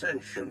your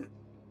ascension.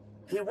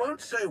 He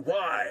won't say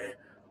why,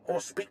 or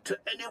speak to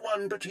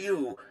anyone but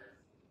you.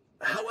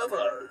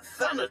 However,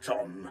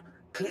 Thanaton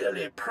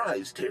clearly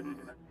prized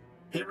him.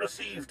 He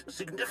received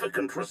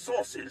significant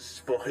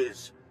resources for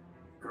his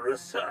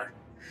research.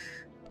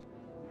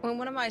 When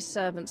one of my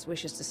servants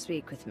wishes to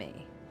speak with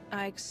me,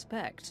 I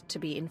expect to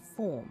be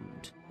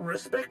informed.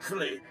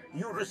 Respectfully,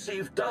 you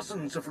receive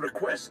dozens of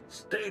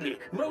requests daily,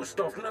 most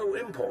of no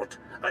import.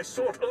 I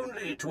sought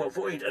only to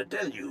avoid a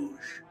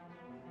deluge.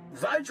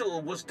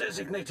 Vigil was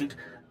designated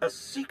a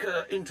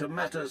seeker into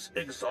matters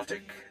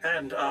exotic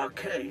and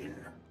arcane.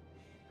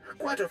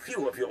 Quite a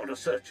few of your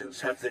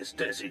researchers have this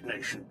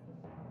designation.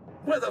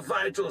 Whether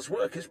Vigil's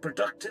work is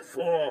productive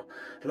or,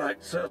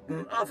 like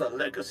certain other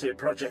legacy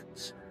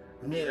projects,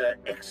 mere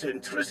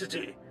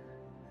eccentricity,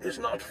 is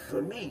not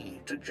for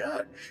me to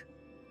judge.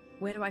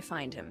 Where do I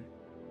find him?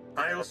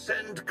 I'll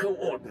send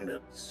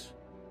coordinates.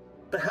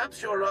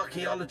 Perhaps your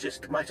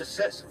archaeologist might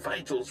assess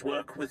Vigil's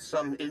work with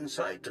some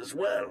insight as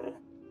well.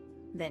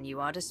 Then you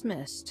are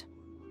dismissed.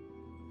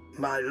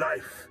 My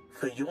life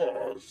for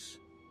yours,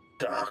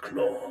 Dark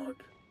Lord.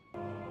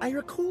 I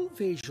recall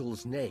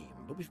Vigil's name,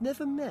 but we've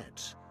never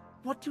met.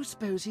 What do you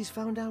suppose he's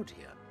found out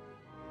here?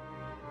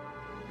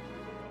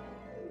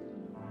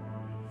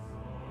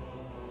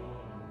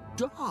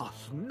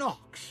 Darth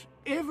Nox,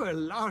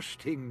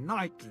 everlasting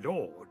Night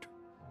Lord.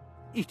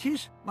 It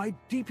is my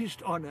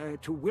deepest honor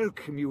to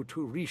welcome you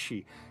to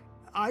Rishi.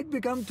 I'd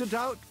begun to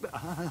doubt, but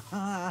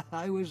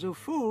I was a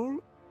fool.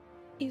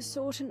 You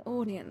sought an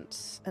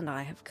audience, and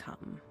I have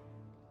come.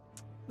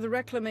 The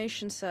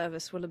Reclamation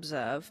Service will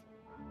observe.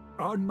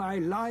 On my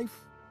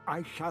life,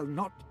 I shall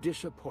not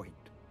disappoint.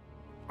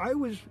 I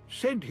was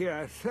sent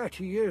here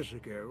 30 years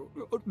ago,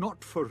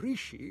 not for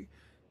Rishi,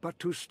 but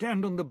to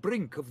stand on the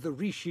brink of the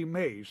Rishi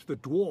Maze, the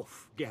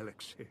dwarf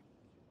galaxy.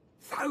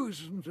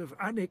 Thousands of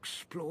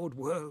unexplored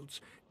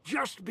worlds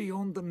just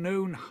beyond the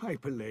known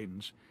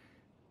hyperlanes.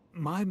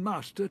 My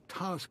master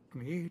tasked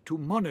me to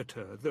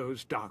monitor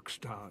those dark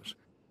stars.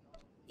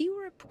 You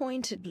were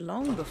appointed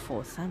long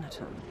before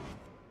Thanaton.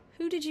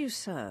 Who did you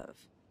serve?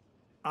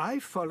 I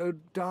followed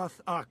Darth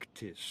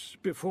Arctis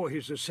before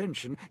his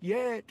ascension,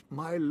 yet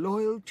my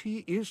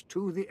loyalty is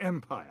to the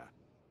Empire.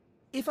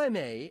 If I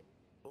may,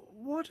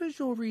 what has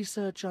your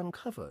research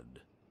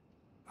uncovered?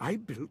 I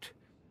built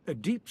a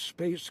deep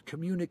space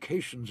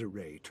communications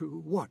array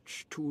to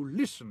watch, to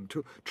listen,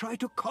 to try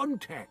to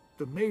contact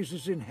the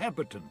maze's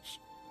inhabitants.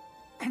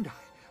 And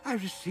I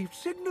received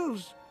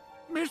signals,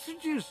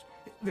 messages.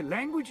 The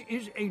language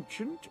is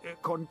ancient,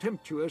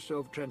 contemptuous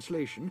of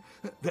translation.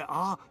 There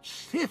are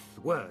Sith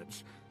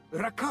words,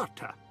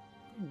 Rakata,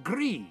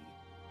 Gree.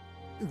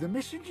 The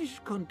messages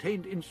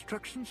contained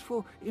instructions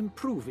for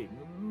improving,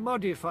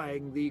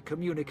 modifying the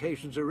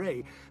communications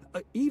array.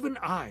 Even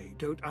I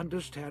don't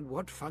understand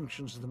what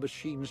functions the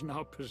machines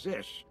now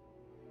possess.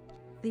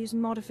 These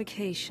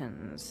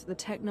modifications, the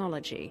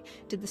technology,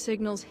 did the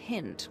signals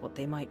hint what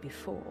they might be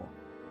for?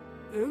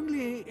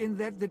 Only in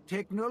that the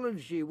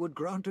technology would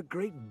grant a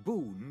great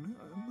boon.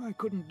 I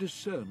couldn't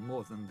discern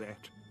more than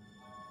that.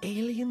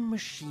 Alien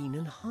machine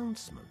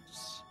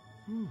enhancements.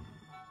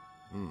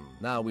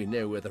 Now we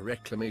know where the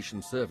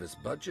Reclamation Service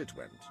budget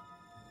went.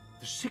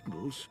 The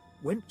signals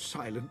went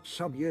silent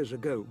some years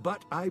ago,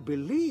 but I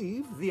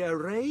believe the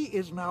array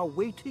is now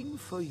waiting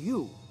for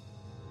you.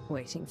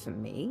 Waiting for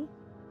me?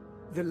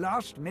 The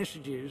last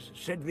messages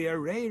said the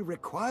array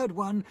required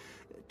one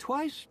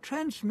twice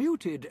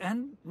transmuted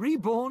and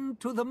reborn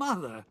to the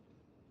Mother.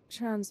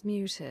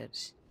 Transmuted,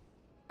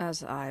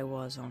 as I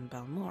was on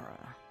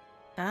Balmorra,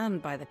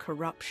 and by the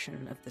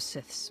corruption of the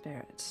Sith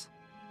spirits.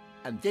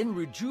 And then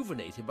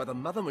rejuvenated by the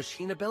Mother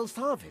Machine of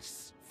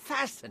Belsavis.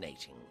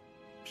 Fascinating.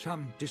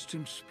 Some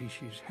distant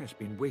species has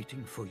been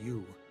waiting for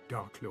you,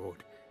 Dark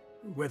Lord,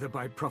 whether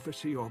by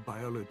prophecy or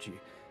biology.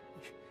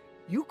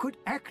 You could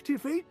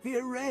activate the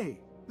array,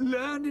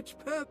 learn its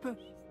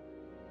purpose.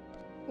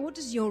 What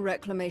does your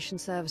Reclamation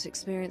Service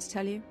experience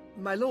tell you?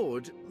 My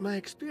lord, my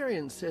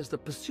experience says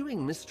that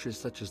pursuing mysteries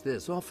such as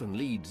this often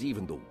leads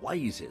even the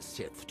wisest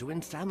Sith to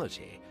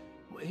insanity.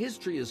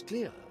 History is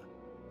clear.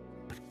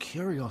 But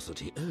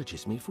curiosity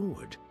urges me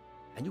forward,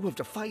 and you have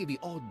defied the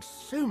odds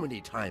so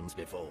many times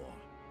before.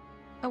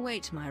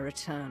 Await my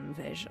return,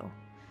 Vejal.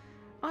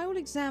 I will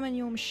examine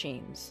your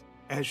machines.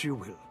 As you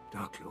will,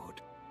 Dark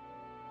Lord.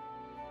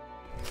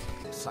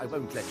 Yes, I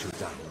won't let you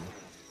down.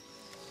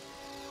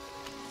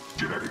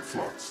 Genetic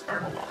flux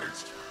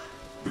analyzed.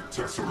 The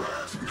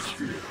Tesseract is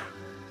here.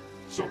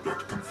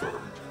 Subject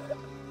confirmed.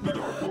 The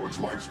Dark Lord's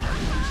lifespan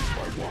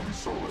increases by 1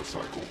 solar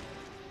cycle.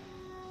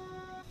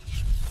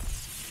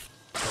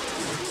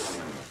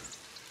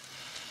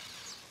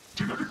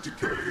 Genetic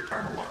decay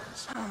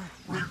analyzed.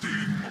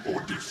 Redeem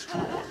or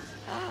destroy.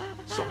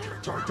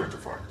 Subject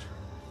identified.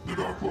 The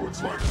Dark Lord's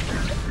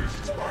lifespan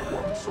increases by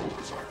 1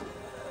 solar cycle.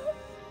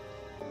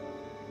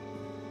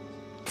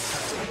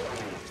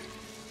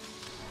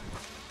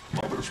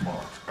 Mother's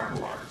mark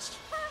analyzed.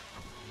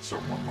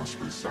 Someone must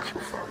be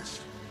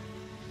sacrificed.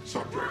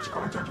 Subject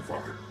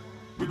identified.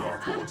 The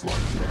Dark Lord's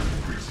lifespan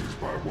increases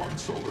by 1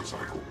 solar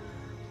cycle.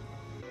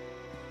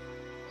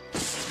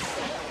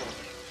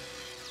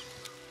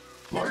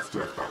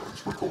 Life-death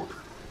balance recorded.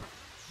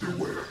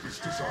 Beware his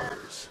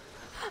desires.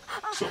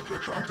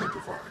 Subject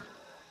identified.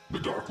 The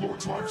Dark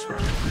Lord's lifespan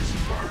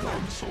increases by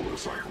 1 solar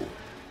cycle.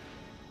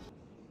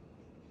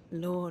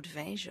 Lord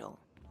Vejal.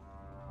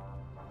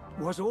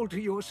 Was all to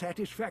your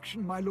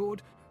satisfaction, my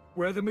lord?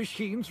 Were the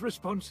machines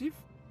responsive?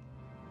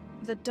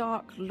 The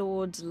Dark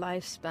Lord's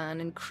lifespan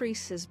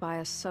increases by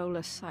a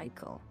solar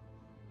cycle.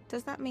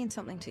 Does that mean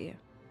something to you?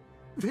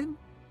 Then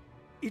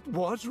it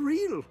was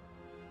real.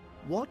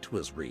 What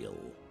was real?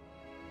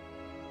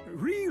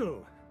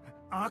 Real.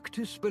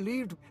 Arctis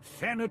believed,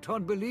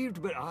 Thanaton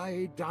believed, but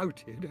I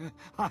doubted.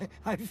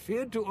 I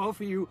feared to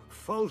offer you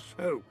false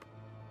hope.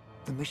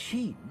 The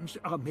machines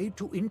are made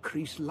to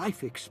increase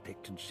life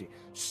expectancy,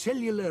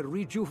 cellular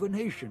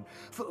rejuvenation.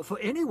 For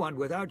anyone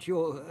without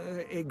your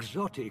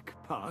exotic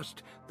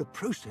past, the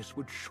process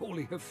would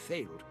surely have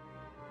failed.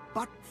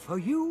 But for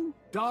you,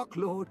 Dark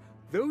Lord,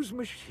 those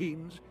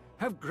machines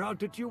have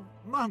granted you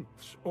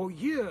months or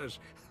years,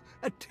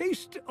 a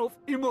taste of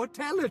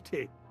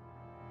immortality.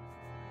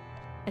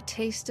 A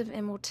taste of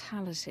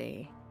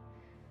immortality.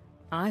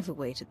 I've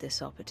awaited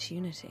this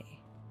opportunity.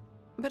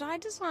 But I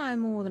desire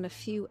more than a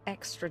few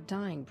extra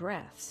dying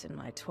breaths in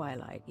my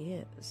twilight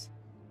years.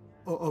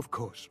 Of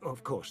course.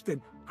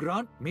 Then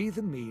grant me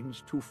the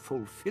means to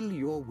fulfill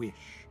your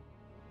wish.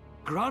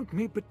 Grant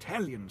me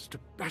battalions to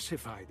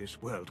pacify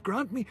this world.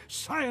 Grant me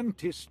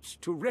scientists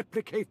to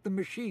replicate the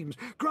machines.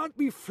 Grant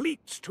me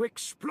fleets to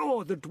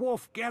explore the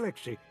dwarf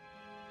galaxy.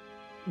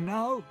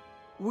 Now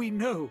we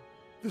know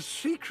the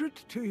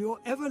secret to your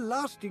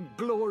everlasting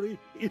glory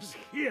is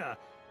here.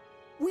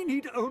 We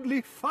need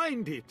only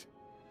find it.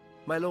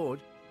 My lord,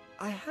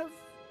 I have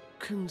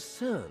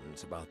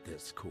concerns about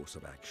this course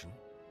of action.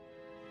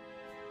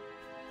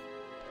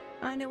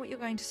 I know what you're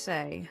going to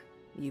say.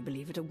 You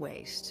believe it a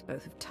waste,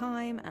 both of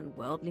time and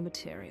worldly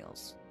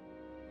materials.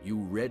 You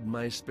read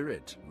my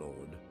spirit,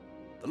 Lord.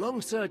 The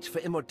long search for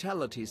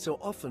immortality so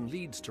often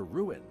leads to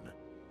ruin.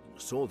 You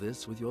saw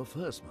this with your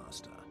first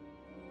master.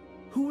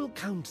 Who will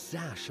count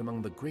Zash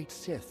among the great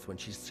Sith when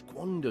she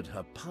squandered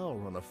her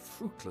power on a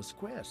fruitless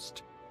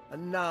quest?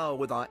 And now,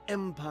 with our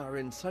Empire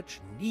in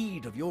such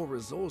need of your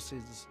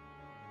resources...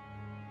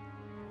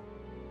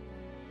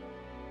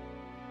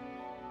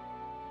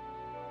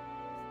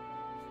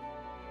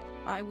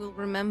 I will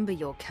remember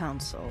your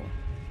counsel,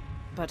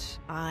 but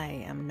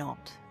I am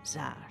not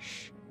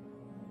Zash.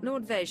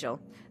 Lord Vajel,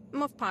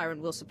 Moff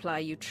Pyron will supply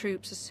you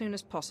troops as soon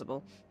as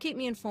possible. Keep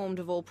me informed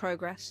of all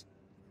progress.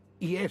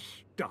 Yes,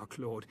 Dark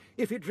Lord.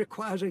 If it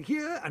requires a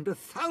year and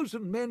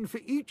 1,000 men for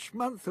each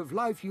month of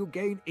life you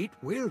gain, it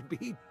will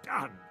be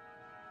done.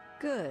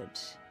 Good.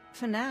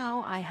 For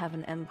now, I have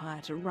an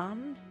empire to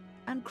run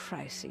and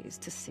crises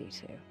to see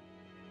to.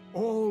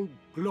 All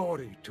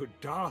glory to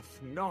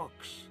Darth Nox.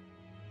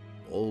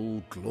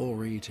 All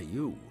glory to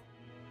you.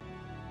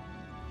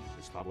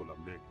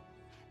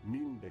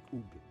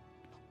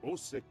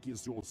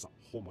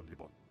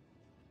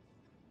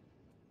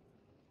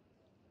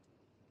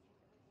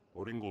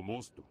 Oringo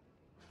mosto,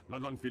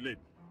 lalan filet,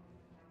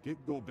 que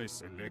do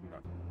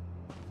beselegna.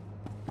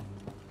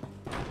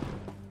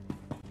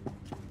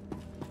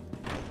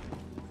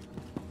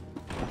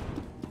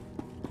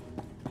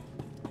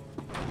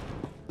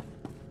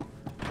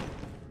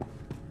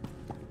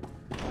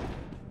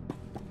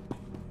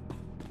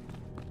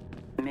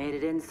 Made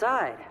it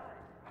inside.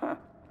 Huh.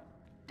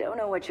 Don't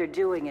know what you're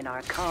doing in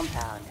our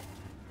compound.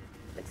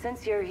 But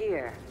since you're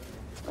here,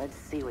 let's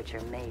see what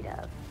you're made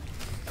of.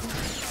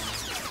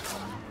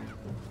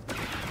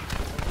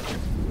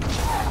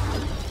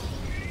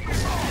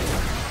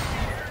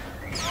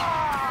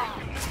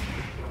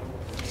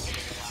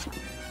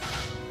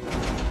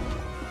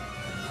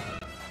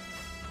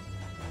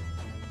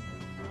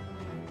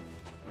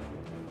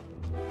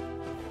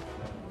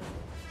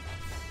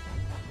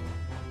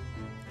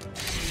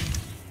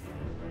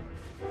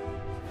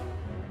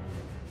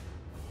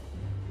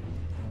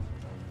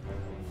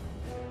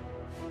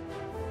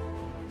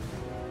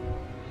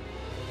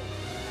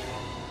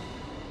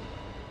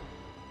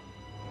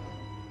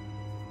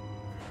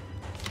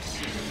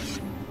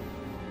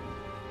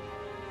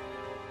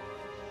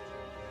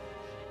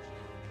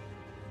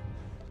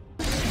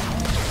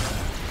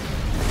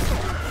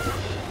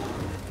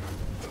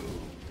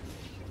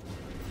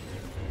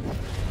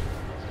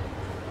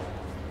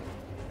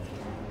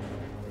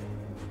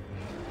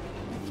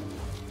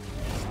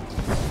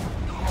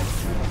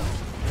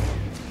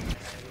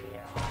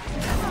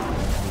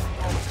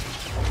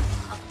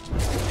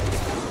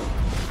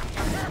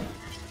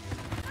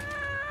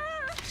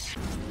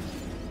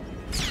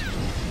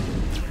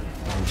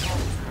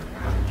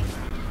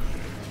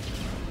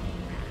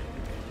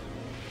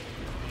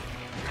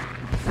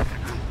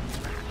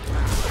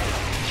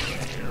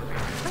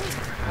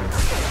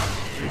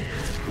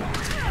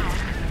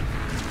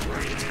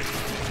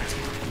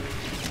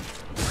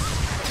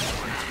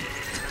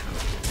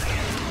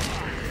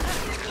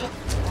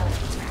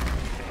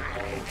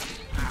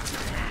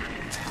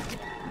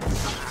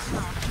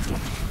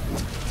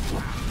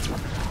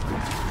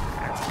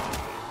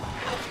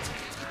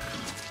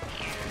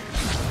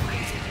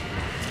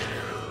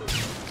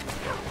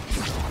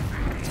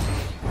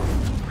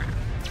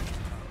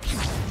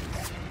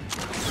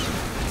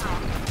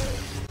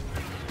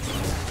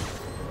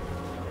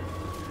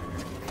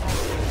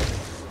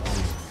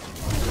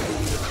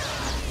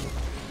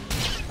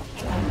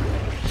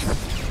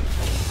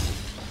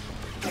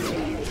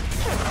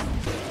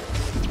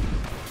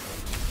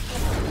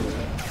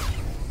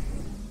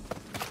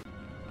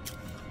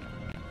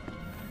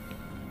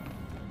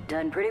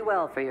 Done pretty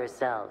well for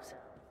yourselves.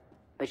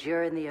 But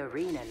you're in the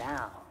arena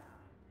now.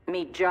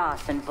 Meet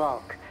Joss and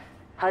Volk.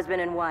 Husband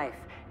and wife,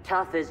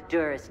 tough as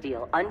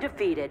Durasteel,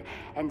 undefeated,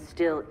 and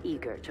still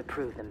eager to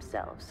prove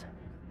themselves.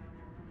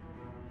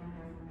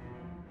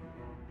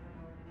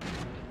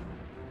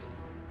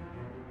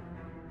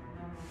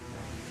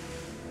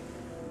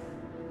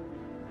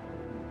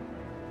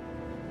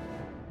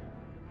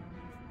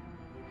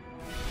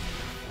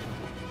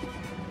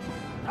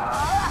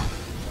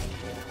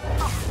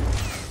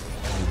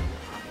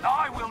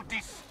 I will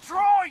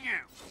destroy you!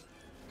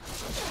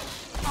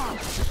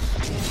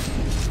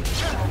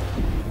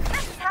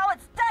 This is how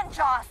it's done,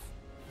 Joss!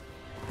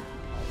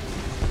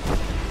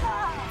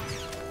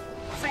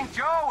 St.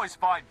 Joe always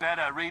fight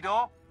better,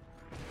 Rito.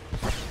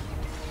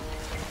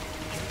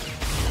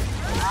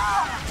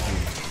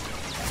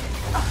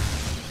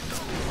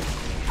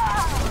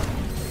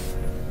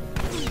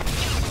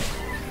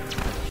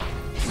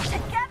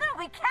 Together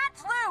we can't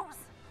lose!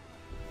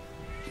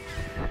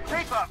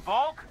 Keep up,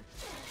 Volk!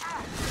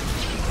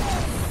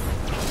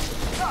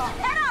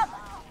 Hit him!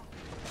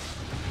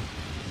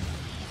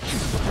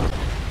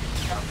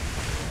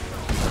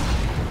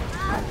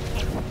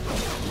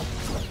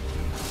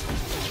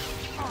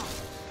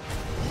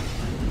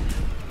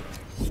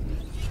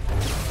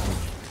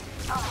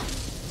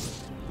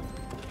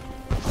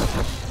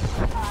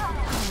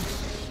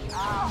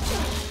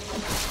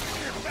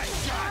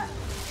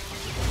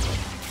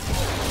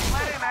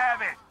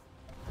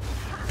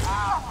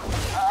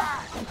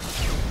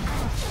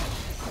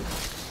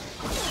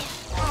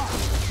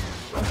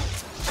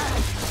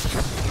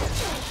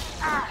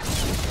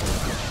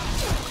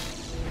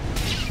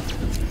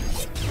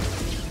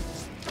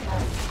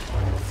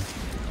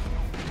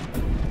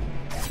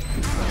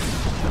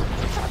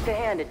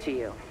 hand it to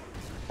you.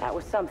 That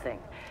was something.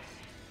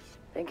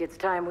 Think it's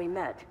time we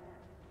met.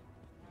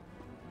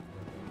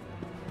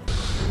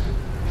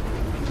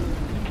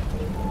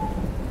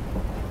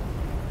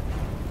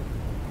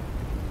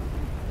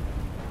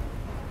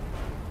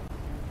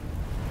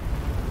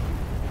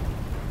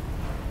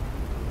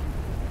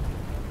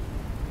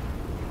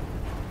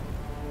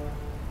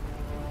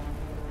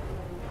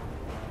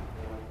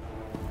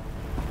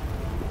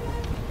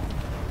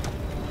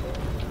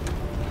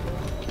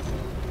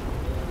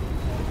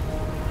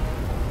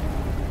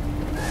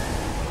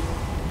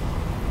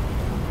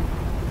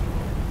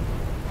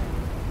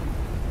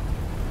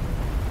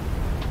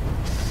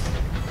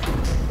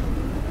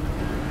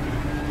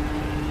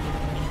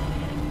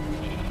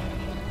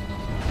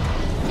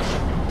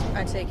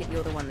 I take it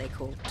you're the one they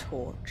call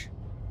Torch.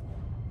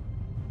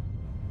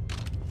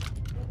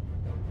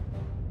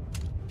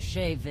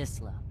 Shay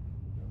Visla.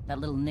 That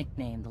little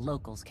nickname the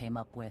locals came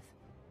up with.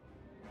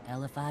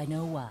 Hell if I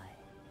know why.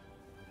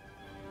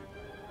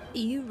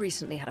 You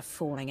recently had a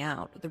falling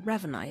out with the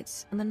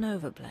Revanites and the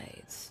Nova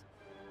Blades.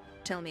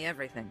 Tell me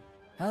everything.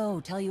 Oh,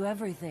 tell you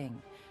everything.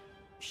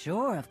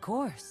 Sure, of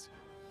course.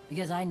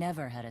 Because I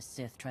never had a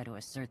Sith try to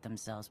assert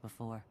themselves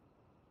before.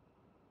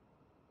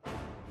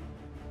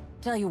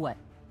 Tell you what.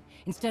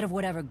 Instead of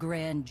whatever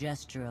grand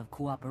gesture of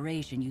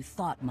cooperation you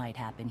thought might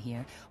happen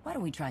here, why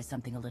don't we try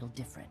something a little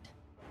different?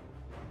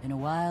 Been a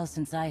while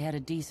since I had a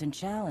decent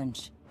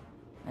challenge.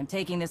 I'm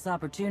taking this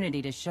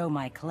opportunity to show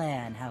my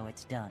clan how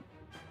it's done.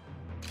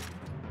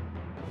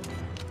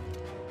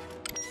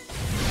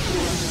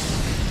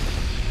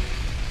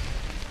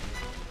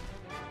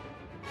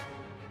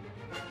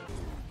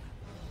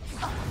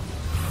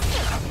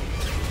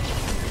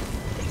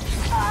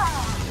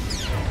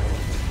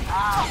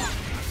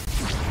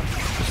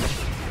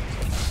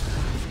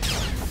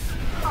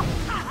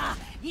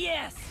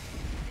 Yes!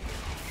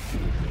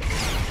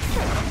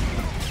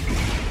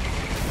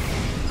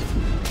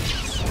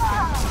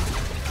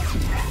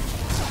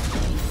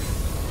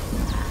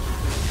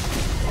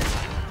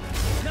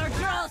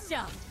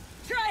 Nordrolsha!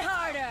 Try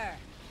harder!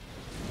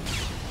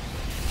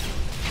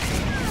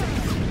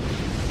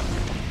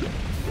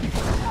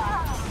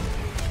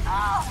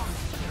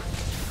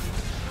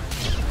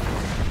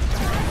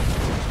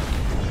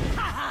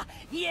 Haha!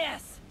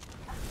 Yes!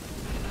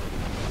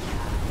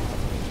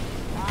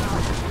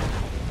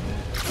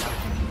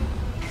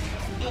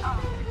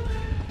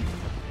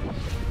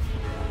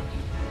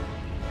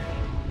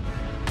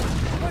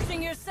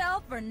 Pushing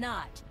yourself or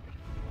not?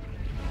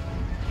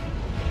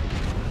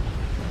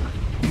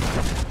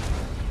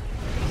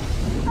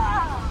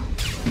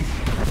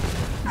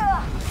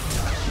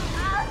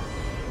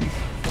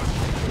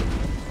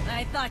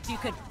 I thought you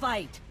could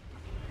fight.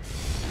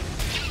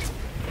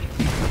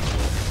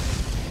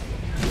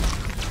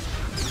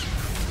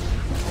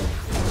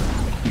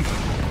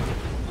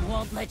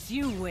 Won't let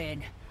you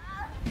win.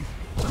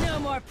 No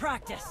more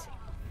practice.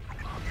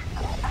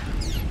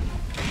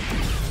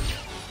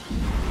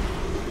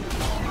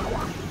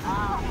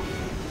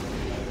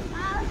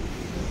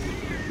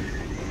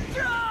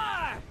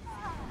 Draw!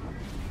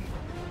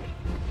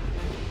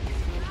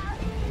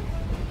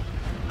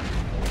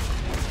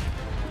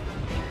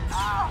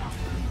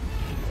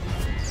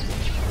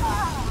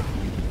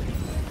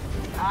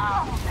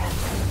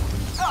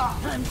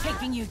 I'm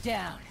taking you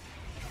down.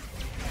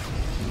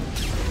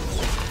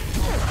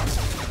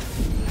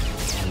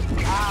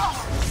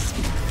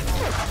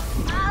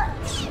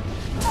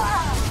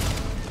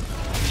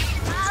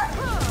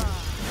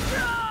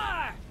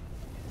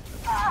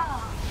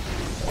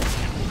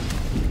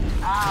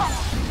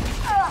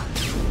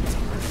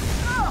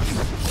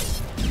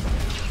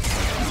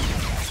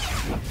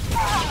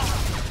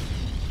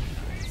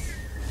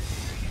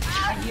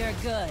 You're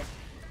good.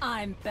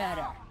 I'm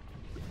better.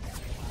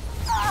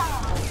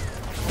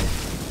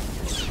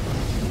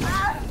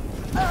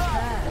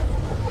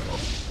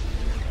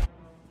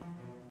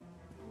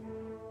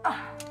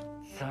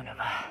 Son of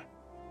a...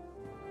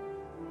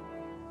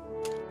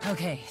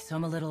 Okay, so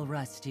I'm a little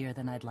rustier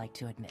than I'd like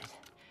to admit.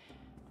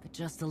 But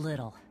just a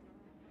little.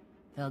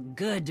 Felt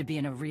good to be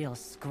in a real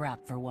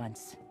scrap for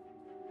once.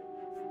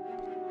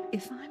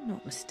 If I'm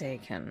not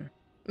mistaken,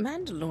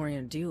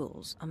 Mandalorian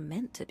duels are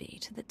meant to be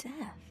to the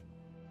death.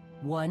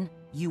 1,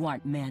 you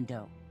aren't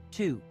Mando.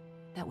 2,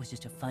 that was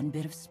just a fun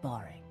bit of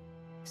sparring.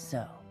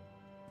 So,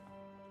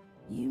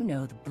 you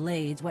know the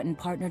Blades went and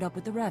partnered up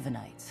with the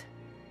Revanites.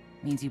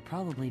 Means you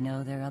probably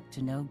know they're up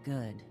to no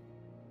good.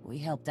 We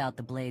helped out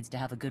the Blades to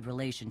have a good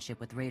relationship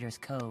with Raiders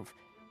Cove.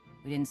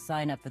 We didn't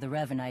sign up for the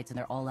Revanites and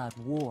their all-out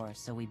war,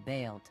 so we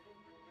bailed.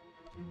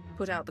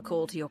 Put out the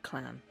call to your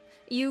clan.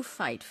 You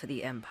fight for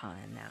the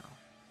Empire now.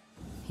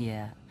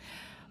 Yeah,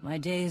 my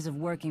days of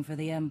working for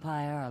the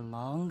Empire are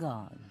long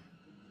gone.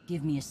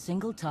 Give me a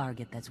single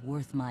target that's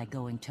worth my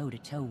going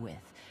toe-to-toe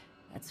with.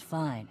 That's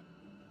fine.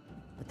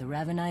 But the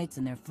Revanites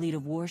and their fleet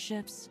of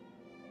warships?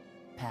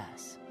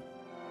 Pass.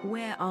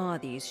 Where are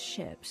these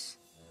ships?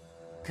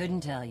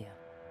 Couldn't tell you.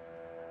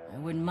 I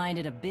wouldn't mind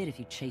it a bit if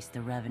you chased the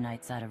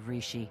Revanites out of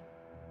Rishi.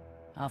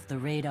 Off the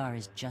radar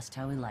is just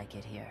how we like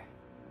it here.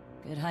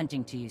 Good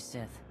hunting to you,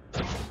 Sith.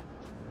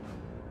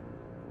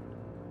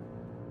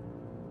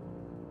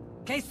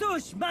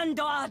 Jesus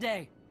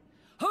Mandoade!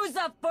 Who's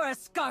up for a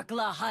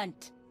Skarkla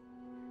hunt?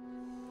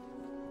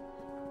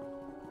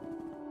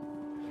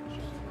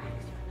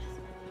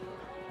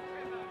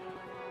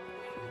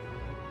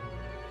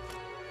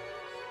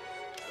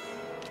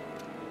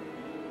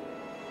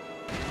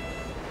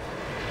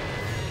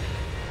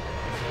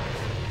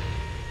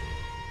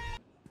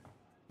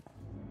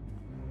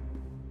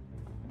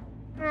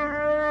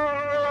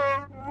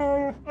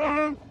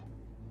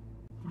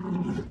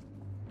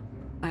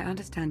 I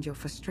understand your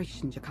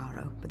frustration,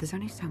 Jakaro, but there's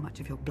only so much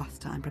of your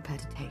bluster I'm prepared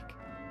to take.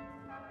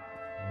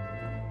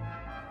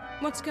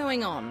 What's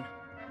going on?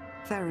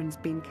 Theron's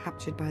been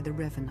captured by the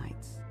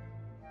Revanites.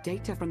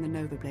 Data from the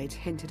Nova Blades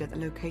hinted at the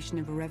location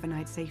of a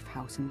Revanite safe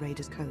house in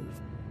Raiders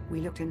Cove.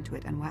 We looked into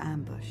it and were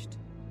ambushed.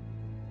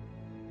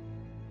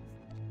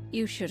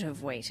 You should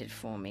have waited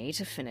for me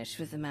to finish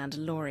with the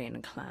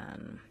Mandalorian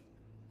clan.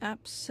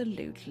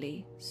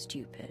 Absolutely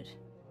stupid.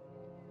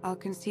 I'll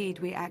concede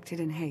we acted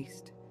in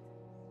haste.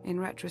 In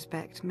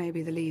retrospect,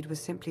 maybe the lead was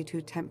simply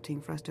too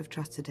tempting for us to have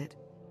trusted it.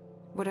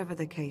 Whatever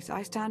the case,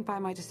 I stand by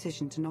my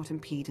decision to not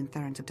impede in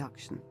Theron's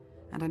abduction.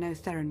 And I know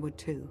Theron would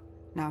too.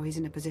 Now he's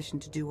in a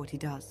position to do what he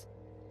does.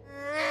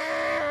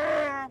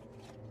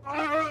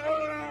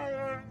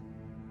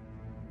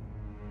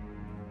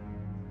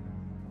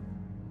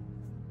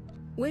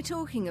 We're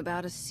talking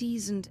about a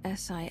seasoned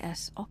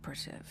SIS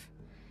operative.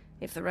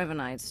 If the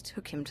Revanites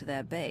took him to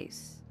their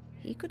base,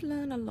 he could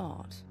learn a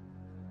lot.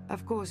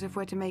 Of course, if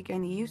we're to make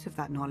any use of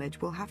that knowledge,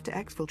 we'll have to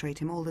exfiltrate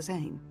him all the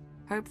same.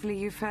 Hopefully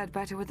you fared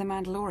better with the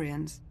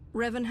Mandalorians.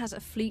 Revan has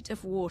a fleet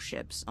of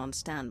warships on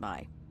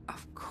standby.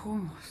 Of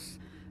course.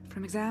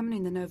 From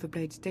examining the Nova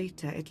Blades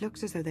data, it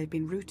looks as though they've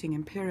been routing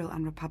Imperial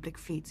and Republic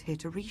fleets here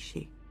to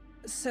Rishi.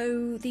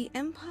 So the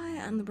Empire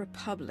and the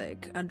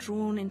Republic are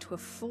drawn into a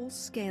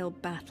full-scale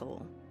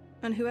battle,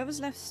 and whoever's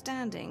left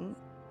standing,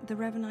 the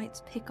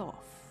Revanites pick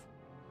off.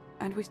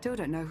 And we still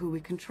don't know who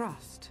we can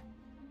trust.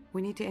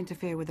 We need to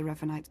interfere with the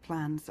Revanites'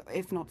 plans,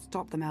 if not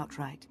stop them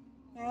outright.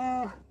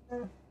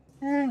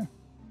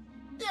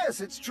 Yes,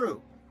 it's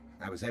true.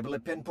 I was able to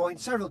pinpoint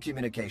several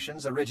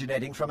communications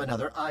originating from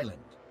another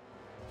island.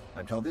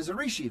 I'm told there's a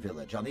Rishi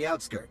village on the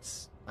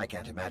outskirts. I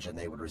can't imagine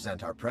they would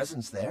resent our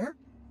presence there.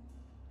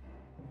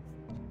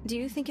 Do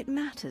you think it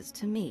matters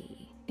to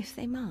me if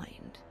they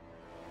mind?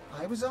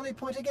 I was only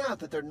pointing out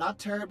that they're not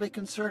terribly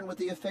concerned with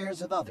the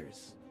affairs of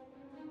others.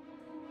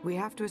 We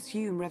have to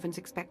assume Revan's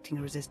expecting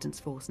a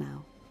resistance force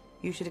now.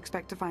 You should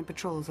expect to find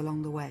patrols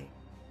along the way.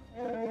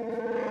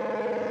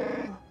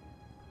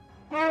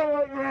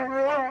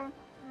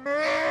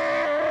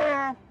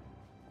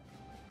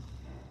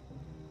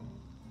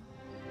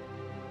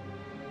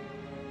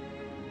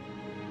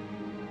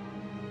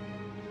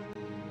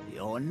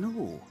 You're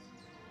new.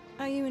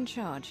 Are you in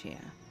charge here?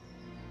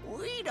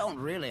 We don't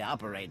really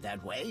operate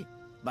that way,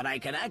 but I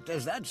can act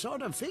as that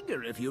sort of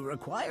figure if you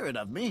require it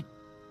of me.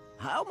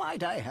 How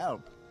might I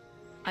help?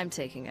 I'm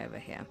taking over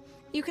here.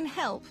 You can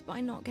help by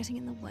not getting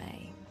in the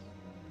way.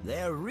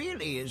 There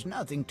really is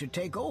nothing to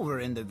take over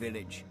in the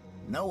village.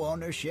 No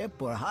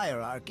ownership or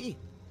hierarchy.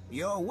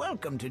 You're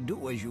welcome to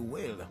do as you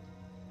will.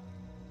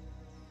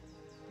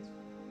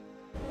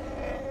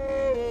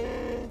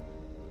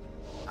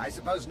 I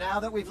suppose now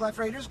that we've left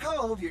Raiders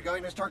Cove, you're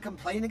going to start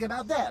complaining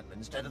about them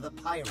instead of the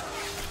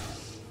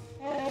pirates.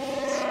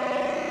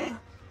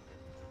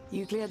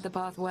 You cleared the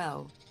path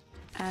well,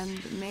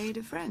 and made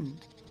a friend.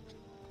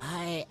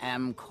 I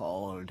am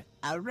called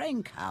a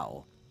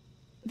Renkau.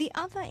 The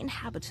other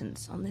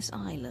inhabitants on this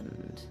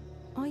island,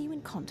 are you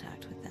in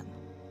contact with them?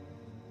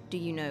 Do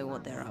you know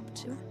what they're up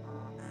to?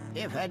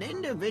 If an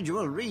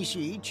individual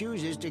Rishi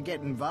chooses to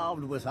get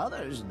involved with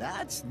others,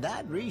 that's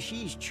that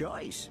Rishi's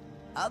choice.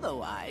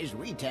 Otherwise,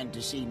 we tend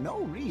to see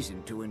no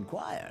reason to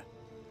inquire.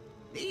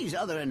 These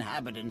other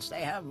inhabitants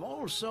they have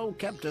also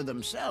kept to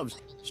themselves.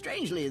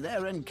 Strangely,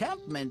 their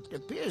encampment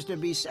appears to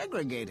be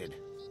segregated.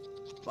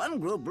 One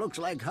group looks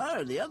like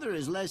her, the other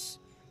is less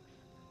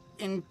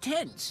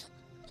intense.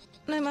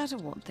 No matter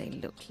what they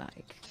look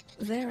like,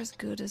 they're as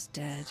good as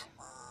dead.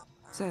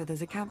 So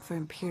there's a camp for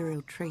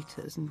Imperial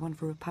traitors and one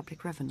for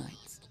Republic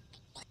Revanites.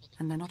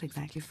 And they're not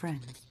exactly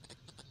friends.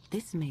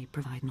 This may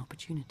provide an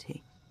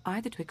opportunity,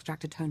 either to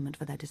extract atonement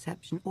for their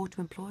deception or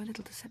to employ a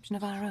little deception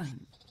of our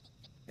own.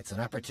 It's an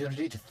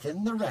opportunity to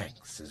thin the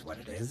ranks, is what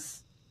it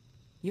is.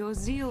 Your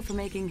zeal for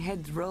making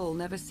heads roll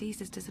never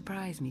ceases to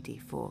surprise me,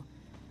 D4.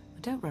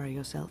 But don't worry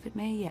yourself, it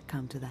may yet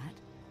come to that.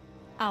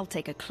 I'll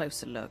take a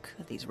closer look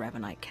at these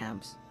Revanite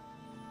camps.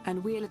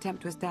 And we'll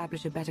attempt to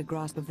establish a better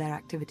grasp of their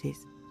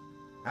activities.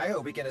 I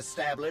hope we can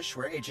establish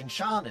where Agent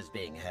Shan is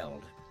being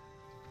held.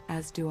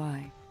 As do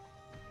I.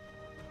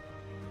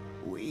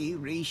 We,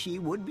 Rishi,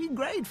 would be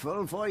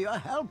grateful for your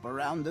help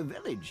around the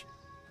village.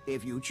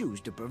 If you choose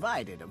to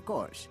provide it, of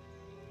course.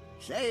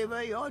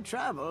 Savor your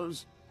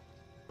travels.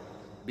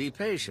 Be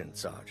patient,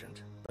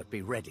 Sergeant, but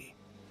be ready.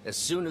 As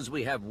soon as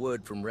we have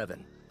word from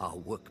Revan, our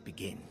work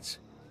begins.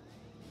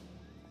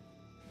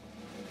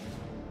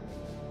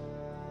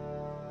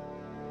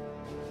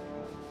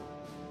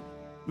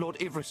 Lord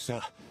Ivris,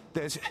 sir.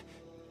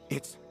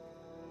 It's...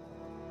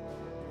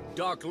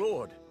 Dark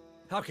Lord,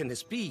 how can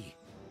this be?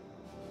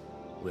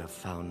 We're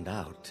found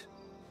out.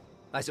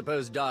 I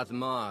suppose Darth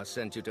Mar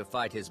sent you to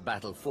fight his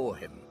battle for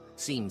him.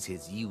 Seems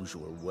his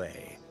usual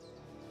way.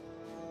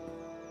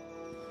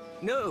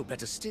 No,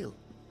 better still.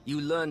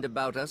 You learned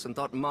about us and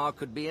thought Mar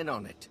could be in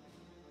on it.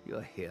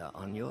 You're here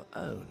on your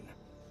own.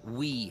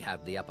 We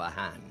have the upper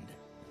hand.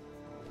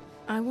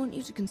 I want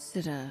you to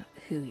consider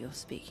who you're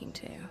speaking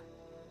to.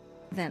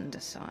 Then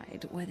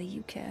decide whether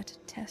you care to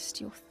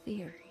test your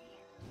theory.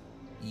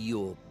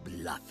 You're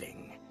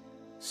bluffing.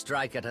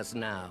 Strike at us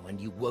now, and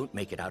you won't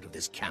make it out of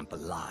this camp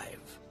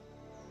alive.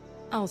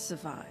 I'll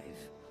survive,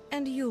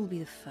 and you'll be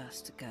the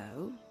first to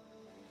go.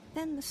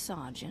 Then the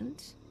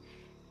Sergeant.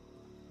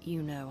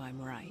 You know I'm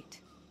right.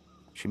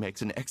 She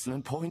makes an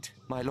excellent point,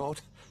 my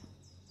lord.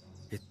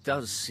 It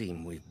does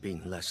seem we've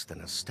been less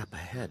than a step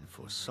ahead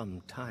for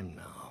some time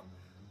now.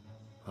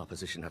 Our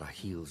position at our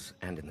heels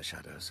and in the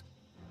shadows.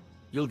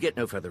 You'll get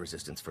no further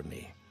resistance from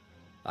me.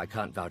 I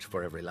can't vouch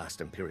for every last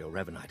Imperial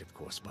Revanite, of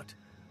course, but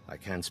I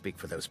can speak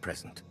for those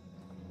present.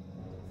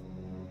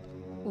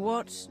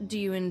 What do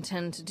you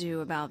intend to do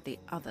about the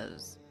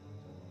others?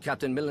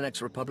 Captain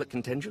Millenek's Republic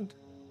contingent?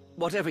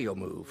 Whatever your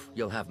move,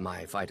 you'll have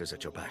my fighters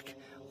at your back.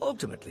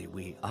 Ultimately,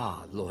 we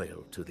are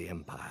loyal to the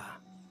Empire.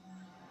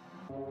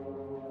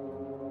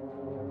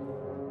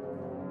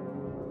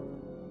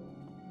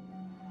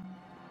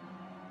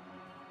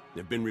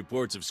 There have been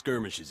reports of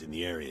skirmishes in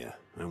the area.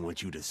 I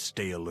want you to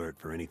stay alert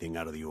for anything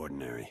out of the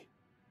ordinary.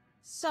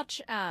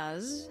 Such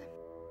as?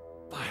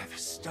 By the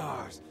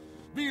stars!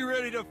 Be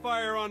ready to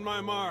fire on my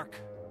mark!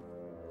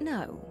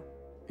 No,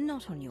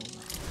 not on your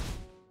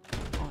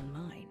mark. On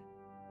mine.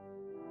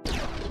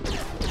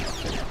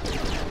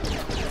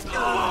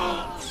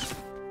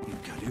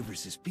 You've got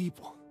Ivris's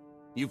people.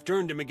 You've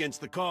turned him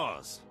against the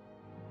cause.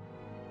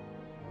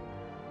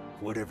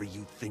 Whatever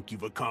you think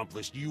you've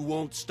accomplished, you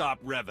won't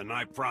stop Revan,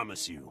 I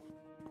promise you.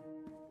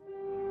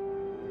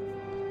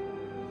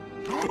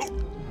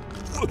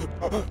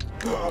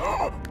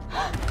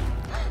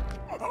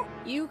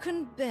 You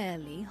can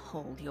barely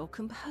hold your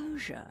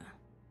composure.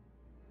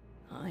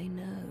 I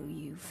know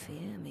you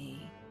fear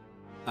me.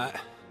 I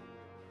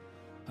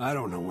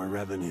don't know where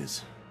Revan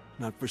is.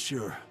 Not for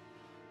sure.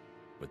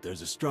 But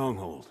there's a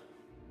stronghold.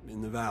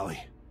 In the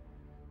valley.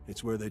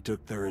 It's where they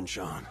took Theron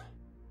Shan.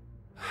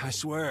 I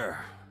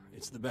swear,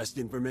 it's the best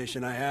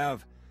information I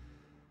have.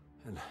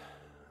 And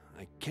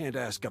I can't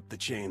ask up the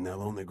chain,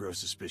 they'll only grow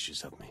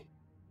suspicious of me.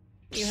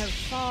 You have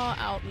far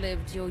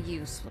outlived your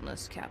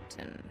usefulness,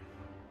 Captain.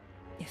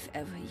 If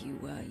ever you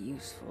were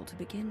useful to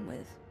begin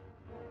with.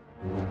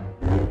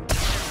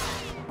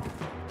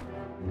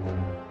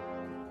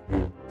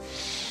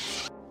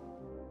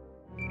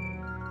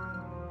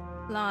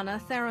 Lana,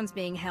 Theron's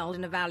being held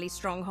in a valley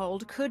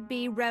stronghold. Could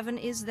be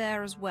Revan is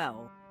there as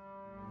well.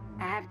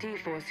 I have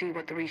T4 see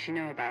what the Rishi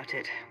know about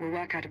it. We'll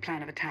work out a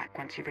plan of attack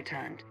once you've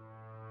returned.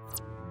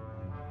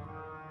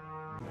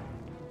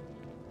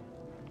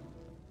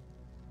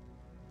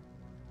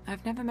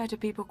 I've never met a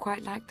people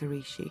quite like the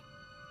Rishi.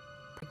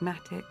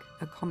 Pragmatic,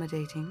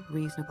 accommodating,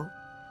 reasonable.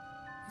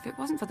 If it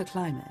wasn't for the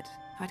climate,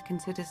 I'd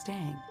consider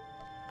staying.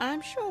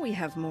 I'm sure we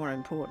have more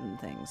important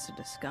things to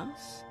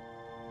discuss.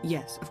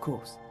 Yes, of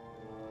course.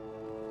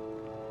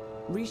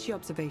 Rishi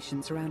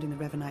observations surrounding the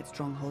Revanite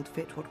stronghold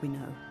fit what we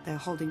know. They're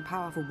holding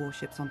powerful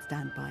warships on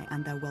standby,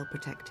 and they're well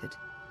protected.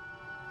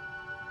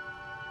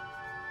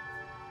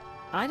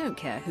 I don't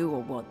care who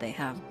or what they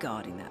have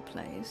guarding that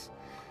place.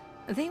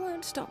 They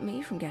won't stop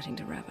me from getting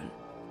to Revan.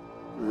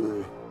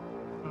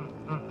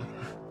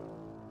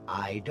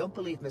 I don't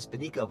believe Miss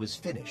Benica was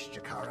finished,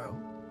 Jakaro.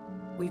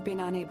 We've been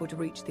unable to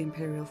reach the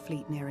Imperial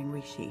fleet nearing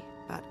Rishi,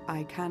 but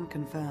I can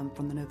confirm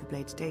from the Nova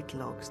Blade's data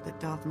logs that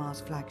Darth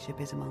Mar's flagship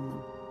is among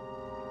them.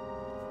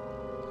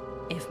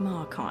 If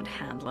Mar can't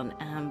handle an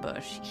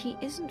ambush, he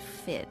isn't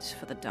fit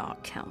for the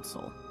Dark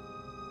Council.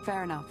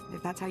 Fair enough,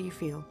 if that's how you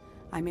feel.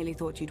 I merely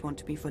thought you'd want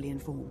to be fully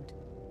informed.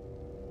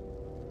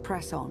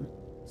 Press on.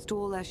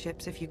 Stall their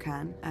ships if you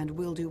can, and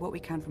we'll do what we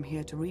can from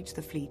here to reach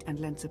the fleet and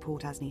lend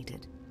support as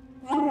needed.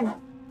 I'm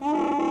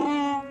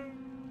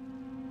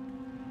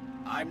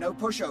no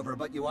pushover,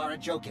 but you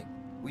aren't joking.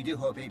 We do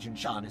hope Agent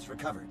Shan is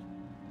recovered.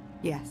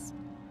 Yes,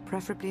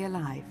 preferably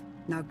alive.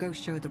 Now go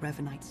show the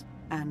Revanites,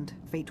 and,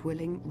 fate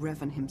willing,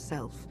 Revan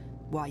himself,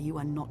 why you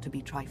are not to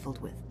be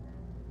trifled with.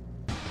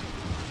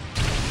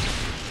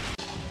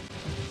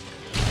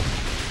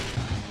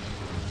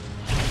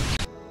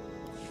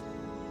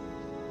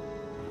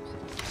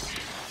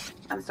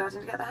 I'm starting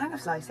to get the hang of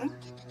slicing.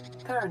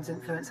 Theron's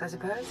influence, I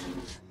suppose.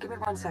 Give me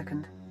 1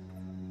 second.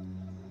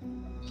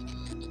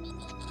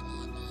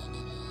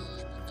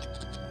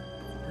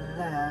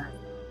 There.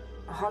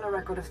 A hollow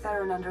record of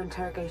Theron under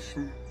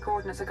interrogation.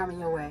 Coordinates are coming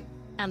your way.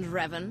 And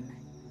Revan?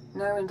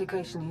 No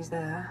indication he's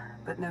there,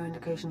 but no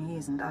indication he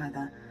isn't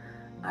either.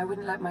 I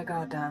wouldn't let my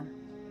guard down.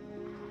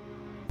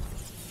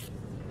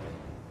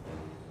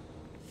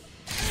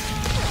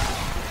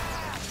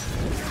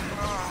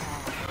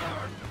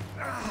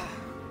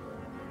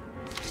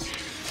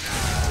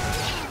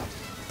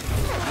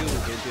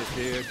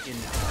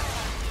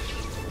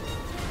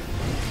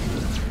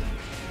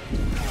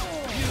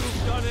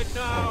 it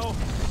now!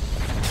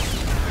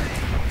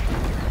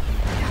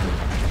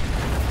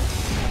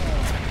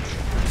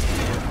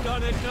 You've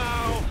done it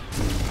now!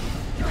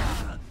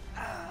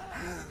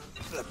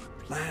 The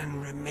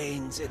plan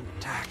remains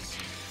intact.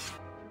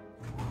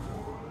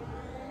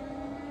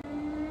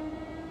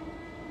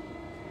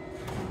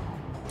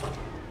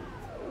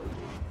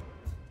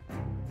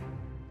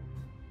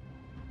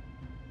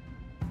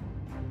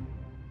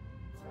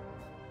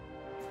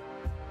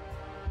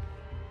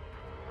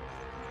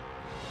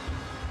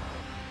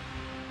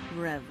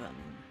 Revan.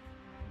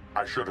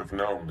 I should have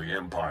known the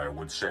Empire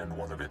would send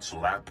one of its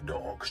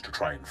lapdogs to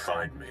try and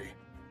find me.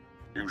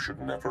 You should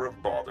never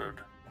have bothered.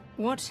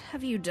 What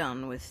have you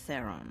done with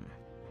Theron?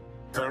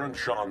 Theron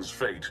Shan's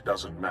fate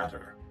doesn't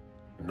matter.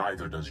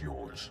 Neither does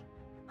yours.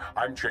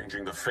 I'm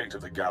changing the fate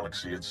of the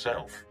galaxy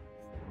itself.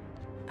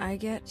 I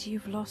get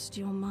you've lost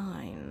your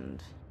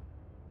mind.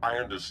 I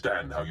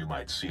understand how you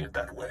might see it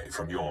that way,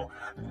 from your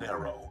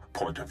narrow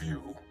point of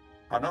view.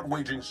 I'm not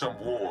waging some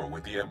war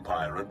with the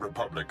Empire and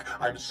Republic.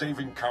 I'm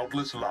saving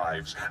countless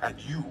lives, and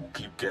you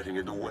keep getting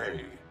in the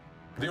way.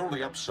 The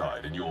only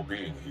upside in your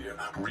being here,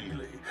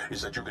 really,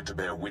 is that you get to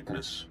bear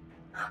witness.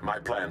 My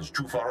plan's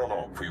too far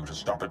along for you to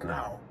stop it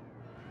now.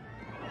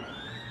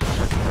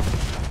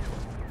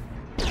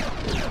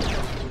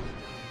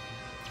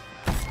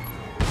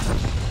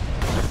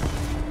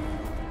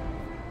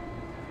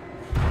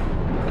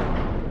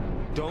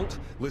 Don't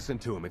listen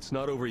to him. It's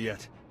not over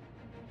yet.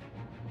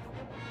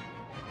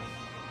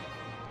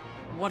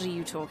 What are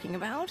you talking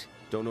about?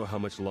 Don't know how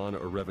much Lana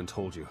or Revan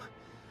told you,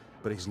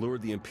 but he's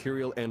lured the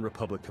Imperial and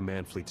Republic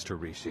command fleets to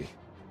Rishi.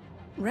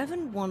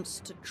 Revan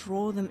wants to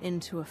draw them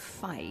into a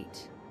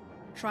fight.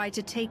 Try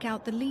to take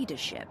out the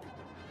leadership.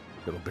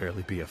 It'll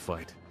barely be a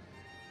fight.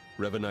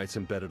 Revanites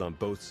embedded on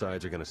both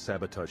sides are gonna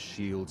sabotage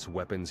shields,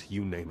 weapons,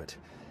 you name it.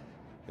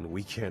 And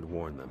we can't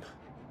warn them.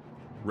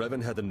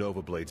 Revan had the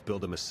Nova Blades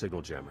build him a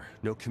signal jammer.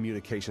 No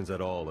communications at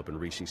all up in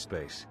Rishi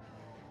space.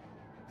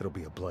 It'll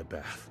be a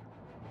bloodbath.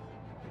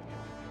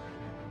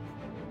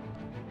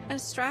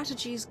 As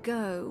strategies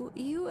go,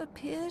 you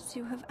appear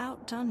to have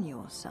outdone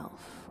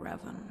yourself,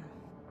 Revan.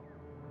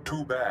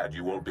 Too bad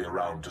you won't be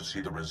around to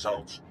see the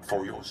results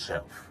for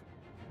yourself.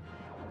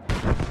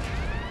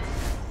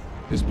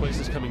 This place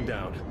is coming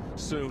down.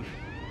 Soon.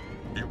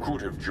 You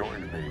could have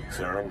joined me,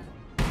 Theron.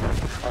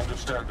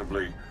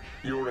 Understandably,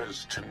 you're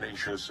as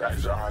tenacious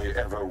as I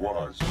ever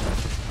was.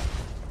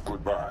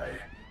 Goodbye.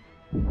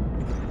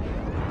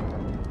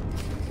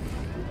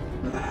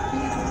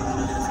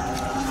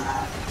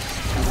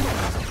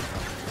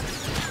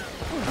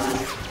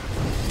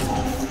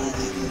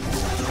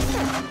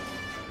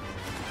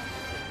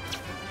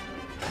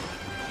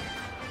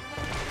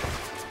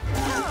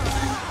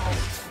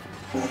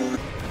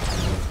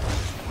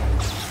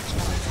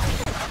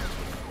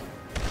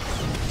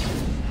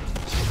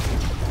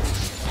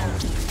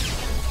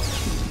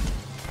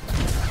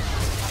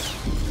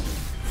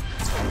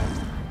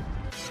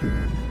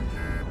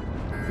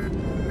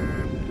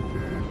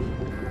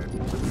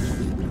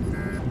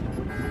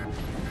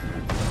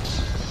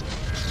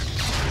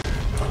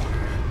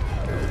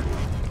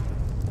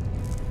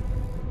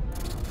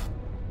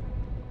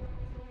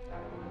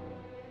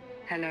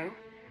 Hello?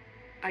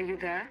 Are you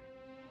there?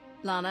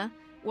 Lana,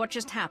 what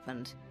just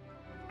happened?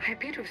 I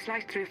appear to have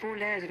sliced through 4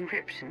 layers of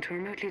encryption to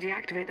remotely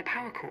deactivate the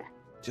power core.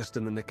 Just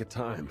in the nick of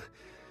time.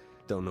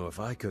 Don't know if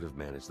I could have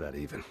managed that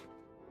even.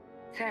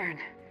 Theron,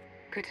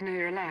 good to know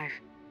you're alive.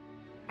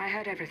 I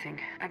heard everything,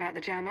 about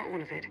the jammer, all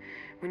of it.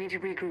 We need to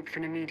regroup for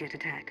an immediate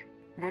attack.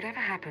 Whatever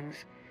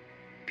happens,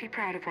 be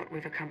proud of what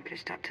we've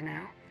accomplished up to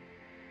now.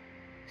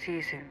 See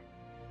you soon.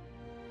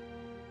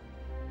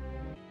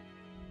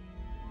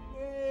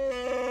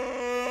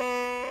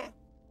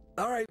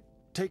 All right,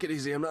 take it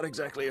easy. I'm not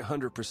exactly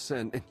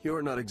 100%, and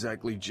you're not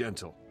exactly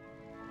gentle.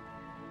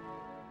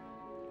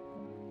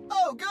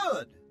 Oh,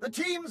 good! The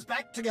team's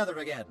back together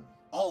again.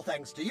 All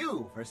thanks to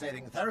you for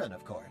saving Theron,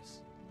 of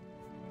course.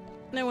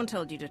 No one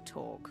told you to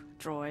talk,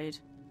 droid.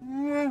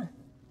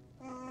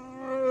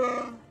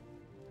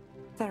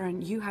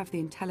 Theron, you have the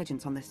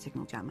intelligence on this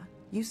signal jammer.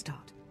 You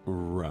start.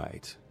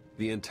 Right.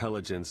 The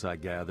intelligence I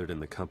gathered in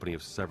the company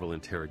of several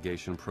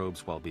interrogation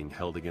probes while being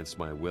held against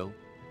my will.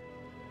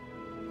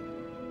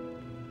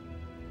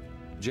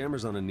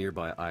 Jammer's on a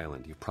nearby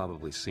island. You've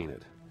probably seen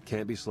it.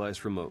 Can't be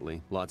sliced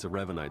remotely. Lots of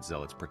Revanite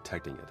zealots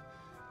protecting it.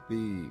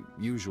 The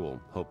usual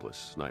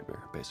hopeless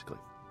nightmare, basically.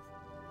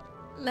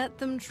 Let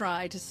them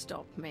try to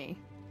stop me.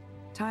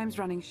 Time's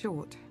running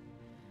short.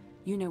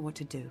 You know what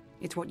to do.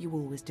 It's what you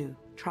always do.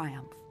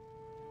 Triumph.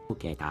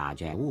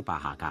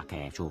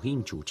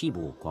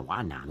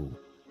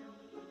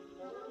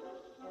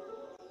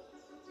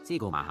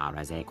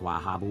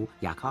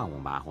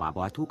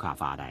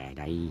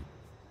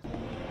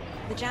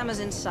 The jammer's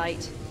in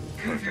sight.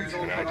 Perfect.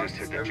 And I just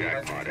hit the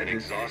jackpot. An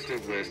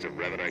exhaustive list of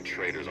Revanite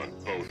traders on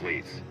both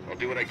fleets. I'll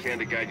do what I can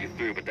to guide you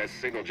through, but that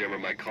signal jammer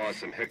might cause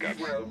some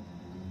hiccups.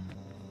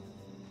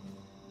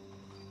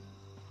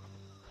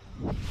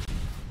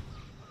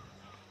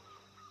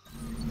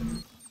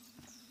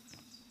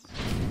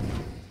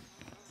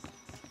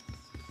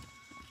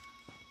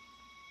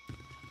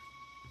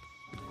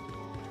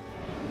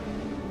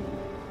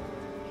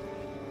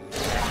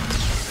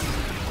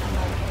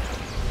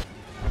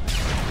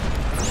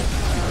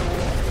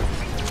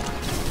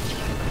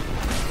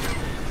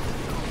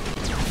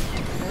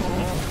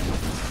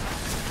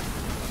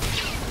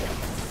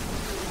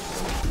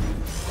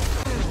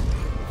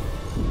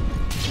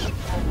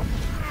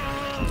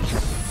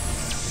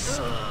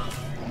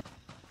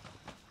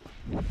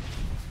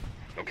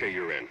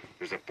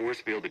 force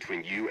field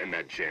between you and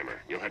that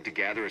jammer. You'll have to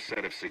gather a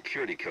set of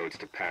security codes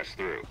to pass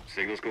through.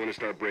 Signal's going to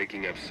start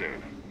breaking up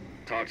soon.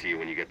 Talk to you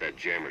when you get that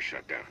jammer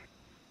shut down.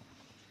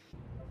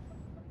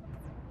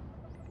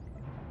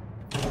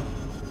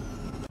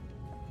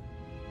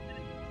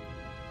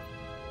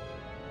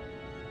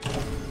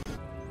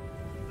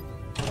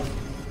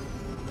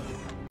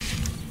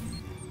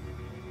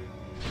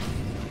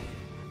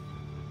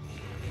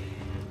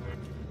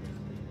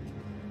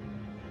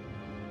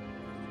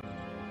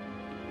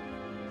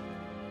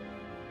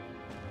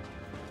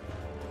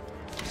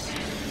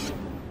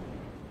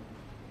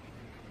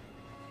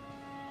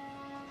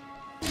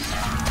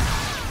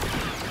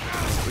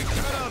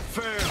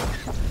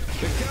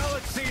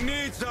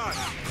 Needs us!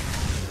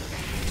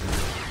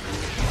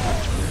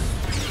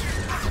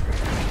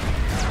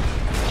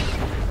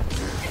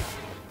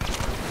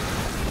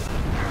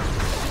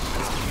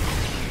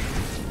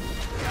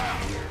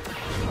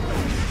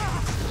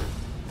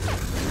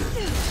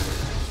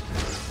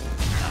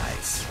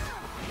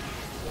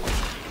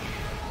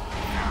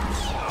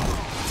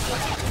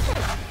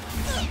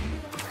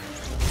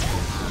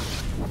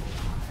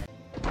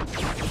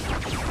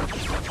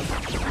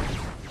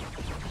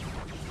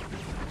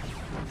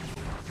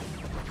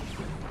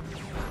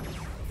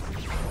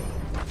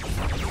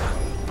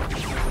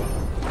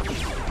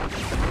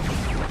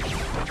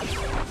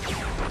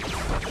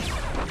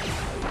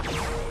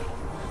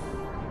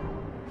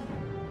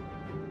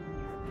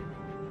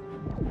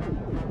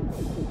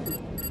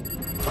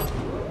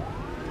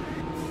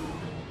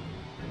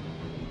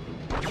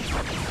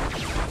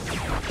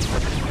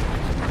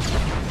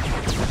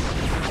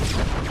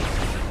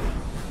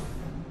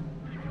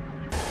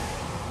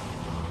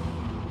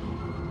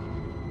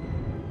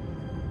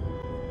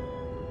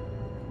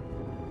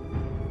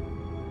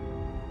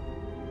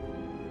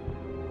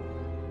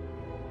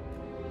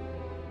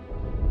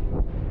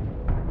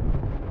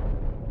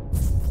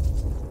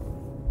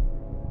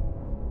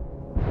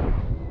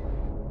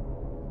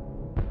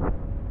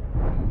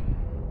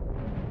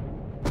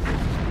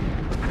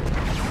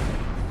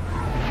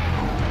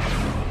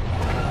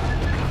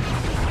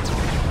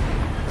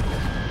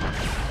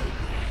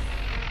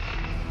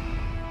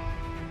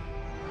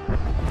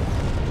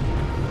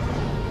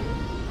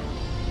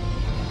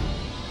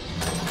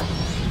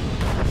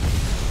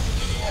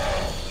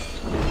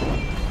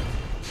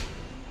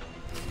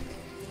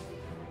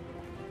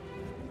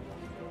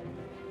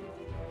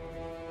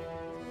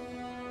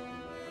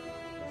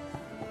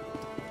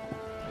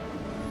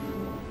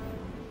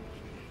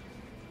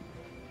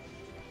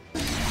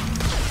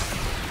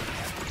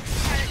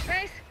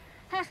 Nice.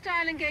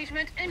 Hostile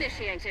engagement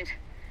initiated.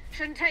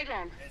 Shouldn't take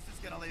long. This is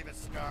gonna leave a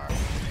scar.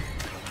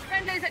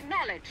 Friendlies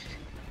acknowledged.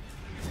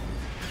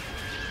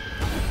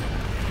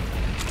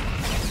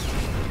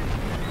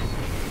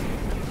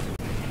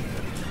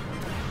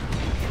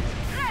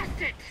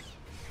 Lost it!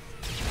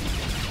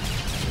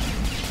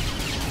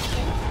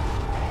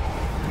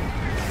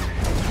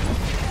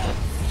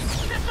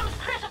 System's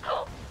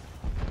critical!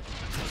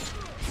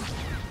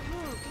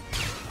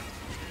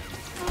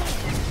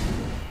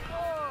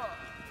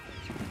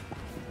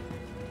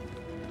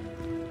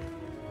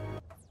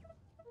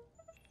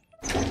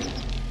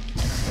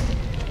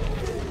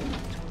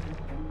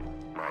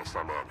 Nice,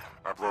 I'm in.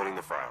 Uploading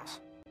the files.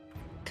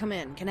 Come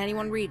in. Can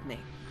anyone read me?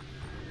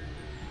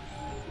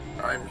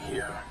 I'm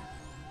here.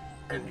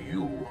 And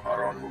you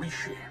are on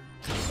Rishi.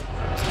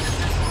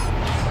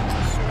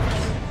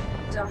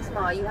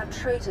 Darthmar, you have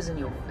traitors in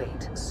your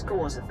fleet.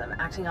 Scores of them,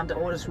 acting under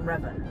orders from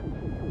Revan.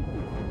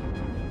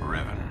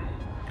 Revan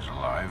is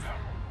alive?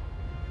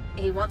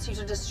 He wants you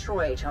to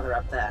destroy each other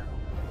up there.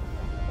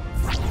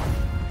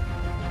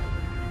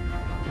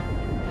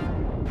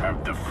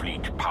 Have the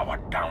fleet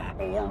powered down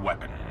all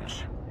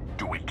weapons.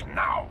 Do it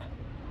now.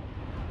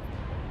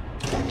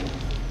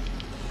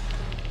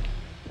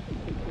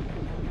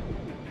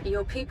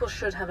 Your people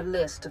should have a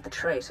list of the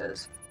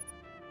traitors.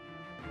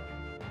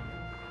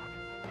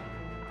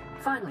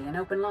 Finally, an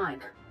open line.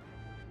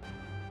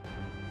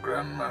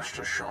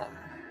 Grandmaster Sean,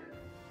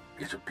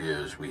 it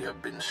appears we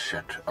have been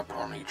set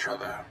upon each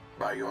other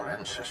by your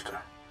ancestor.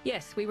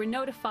 Yes, we were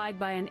notified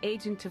by an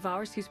agent of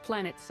ours whose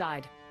planet's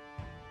side.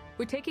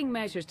 We're taking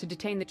measures to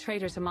detain the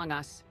traitors among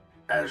us.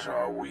 As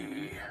are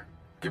we.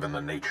 Given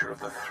the nature of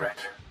the threat,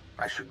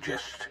 I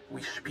suggest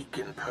we speak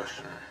in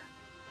person.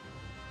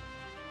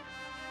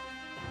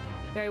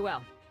 Very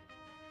well.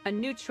 A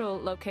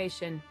neutral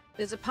location.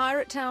 There's a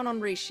pirate town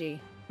on Rishi.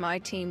 My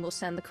team will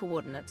send the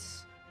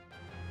coordinates.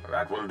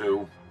 That will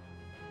do.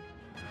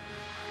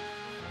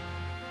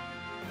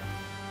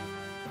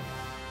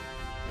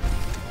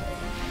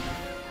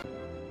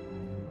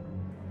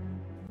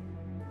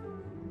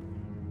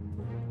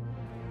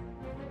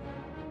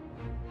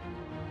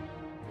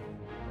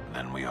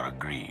 Then we are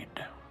agreed.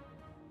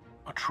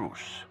 A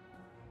truce.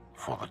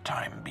 For the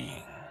time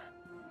being.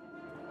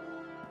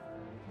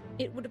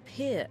 It would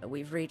appear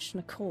we've reached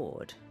an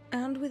accord,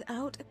 and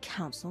without a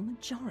council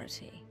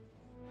majority.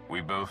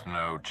 We both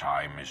know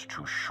time is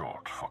too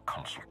short for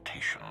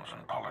consultations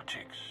and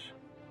politics.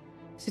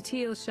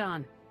 Satil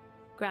Shan,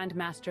 Grand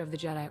Master of the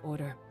Jedi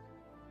Order.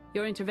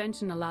 Your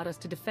intervention allowed us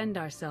to defend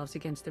ourselves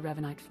against the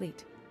Revanite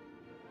fleet.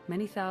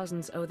 Many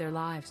thousands owe their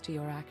lives to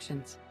your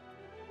actions.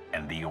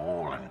 And the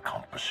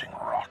all-encompassing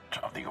rot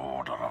of the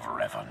Order of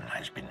Revan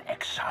has been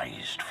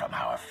excised from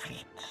our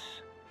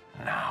fleets.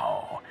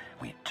 Now,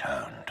 we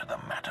turn to the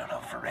matter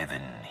of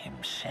Revan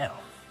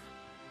himself.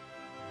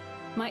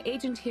 My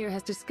agent here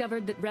has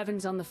discovered that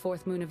Revan's on the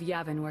fourth moon of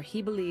Yavin, where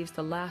he believes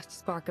the last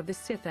spark of the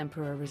Sith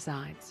Emperor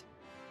resides.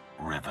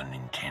 Revan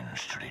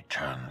intends to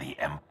return the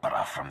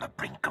Emperor from the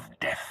brink of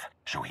death,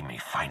 so he may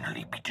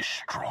finally be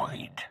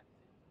destroyed.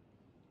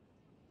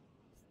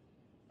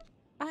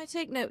 I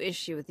take no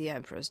issue with the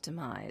Emperor's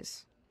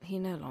demise. He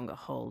no longer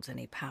holds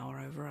any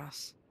power over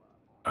us.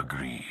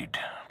 Agreed,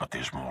 but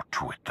there's more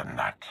to it than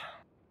that.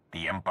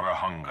 The Emperor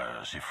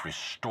hungers. If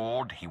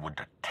restored, he would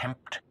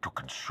attempt to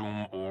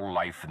consume all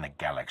life in the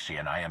galaxy,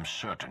 and I am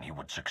certain he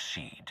would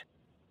succeed.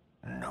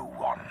 No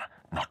one,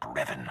 not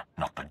Revan,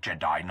 not the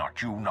Jedi,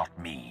 not you, not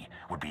me,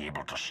 would be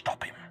able to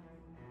stop him.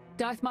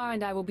 Darth Mar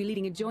and I will be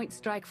leading a joint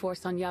strike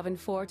force on Yavin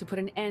 4 to put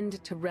an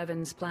end to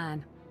Revan's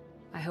plan.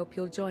 I hope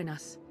you'll join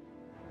us.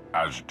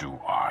 As do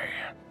I,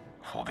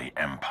 for the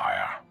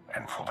Empire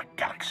and for the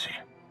galaxy.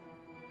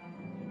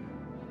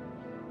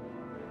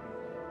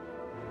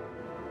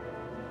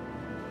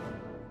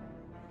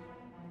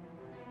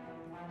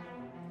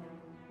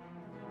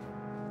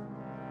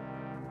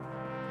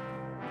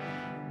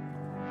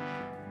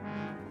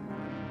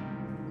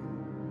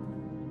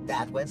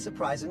 That went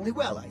surprisingly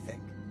well, I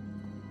think.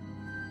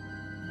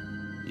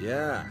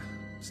 Yeah,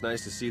 it's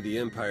nice to see the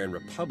Empire and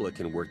Republic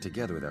can work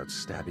together without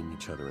stabbing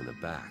each other in the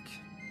back.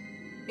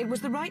 It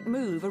was the right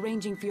move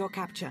arranging for your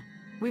capture.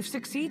 We've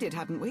succeeded,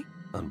 haven't we?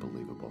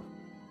 Unbelievable.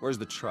 Where's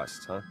the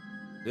trust, huh?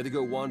 Did it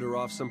go wander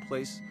off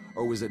someplace,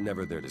 or was it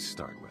never there to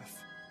start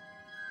with?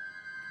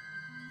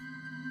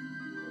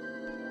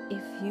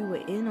 If you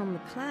were in on the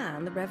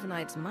plan, the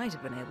Revanites might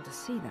have been able to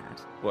see that.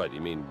 What,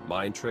 you mean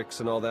mind tricks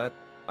and all that?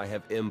 I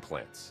have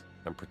implants.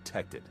 I'm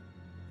protected.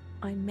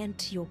 I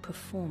meant your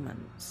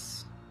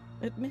performance.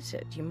 Admit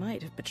it, you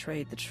might have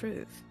betrayed the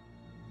truth.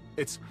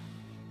 It's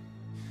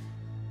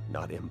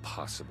not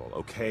impossible,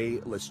 okay?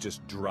 Let's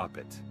just drop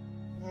it.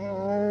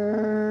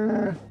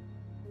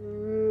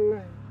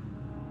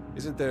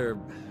 Isn't there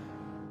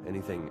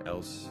anything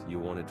else you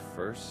wanted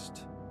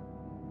first?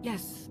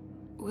 Yes.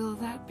 Will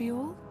that be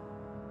all?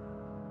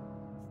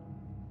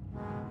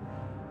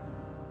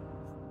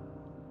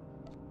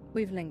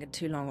 We've lingered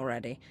too long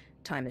already.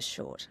 Time is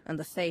short, and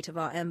the fate of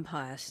our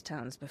empire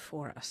stands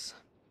before us.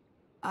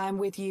 I'm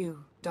with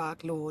you,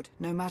 Dark Lord,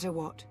 no matter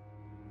what.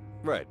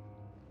 Right.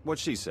 What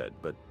she said,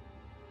 but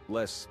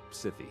less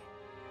Sithy.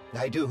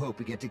 I do hope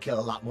we get to kill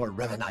a lot more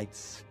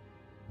Revanites.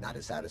 Not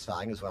as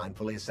satisfying as when I'm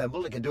fully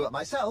assembled and can do it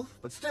myself,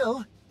 but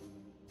still,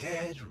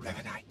 dead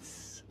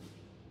Revanites.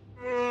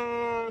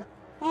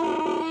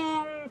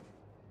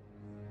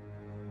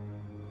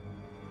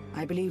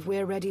 I believe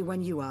we're ready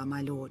when you are,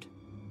 my lord.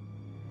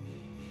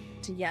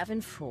 To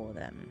Yavin 4,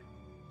 then.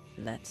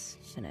 Let's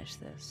finish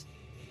this.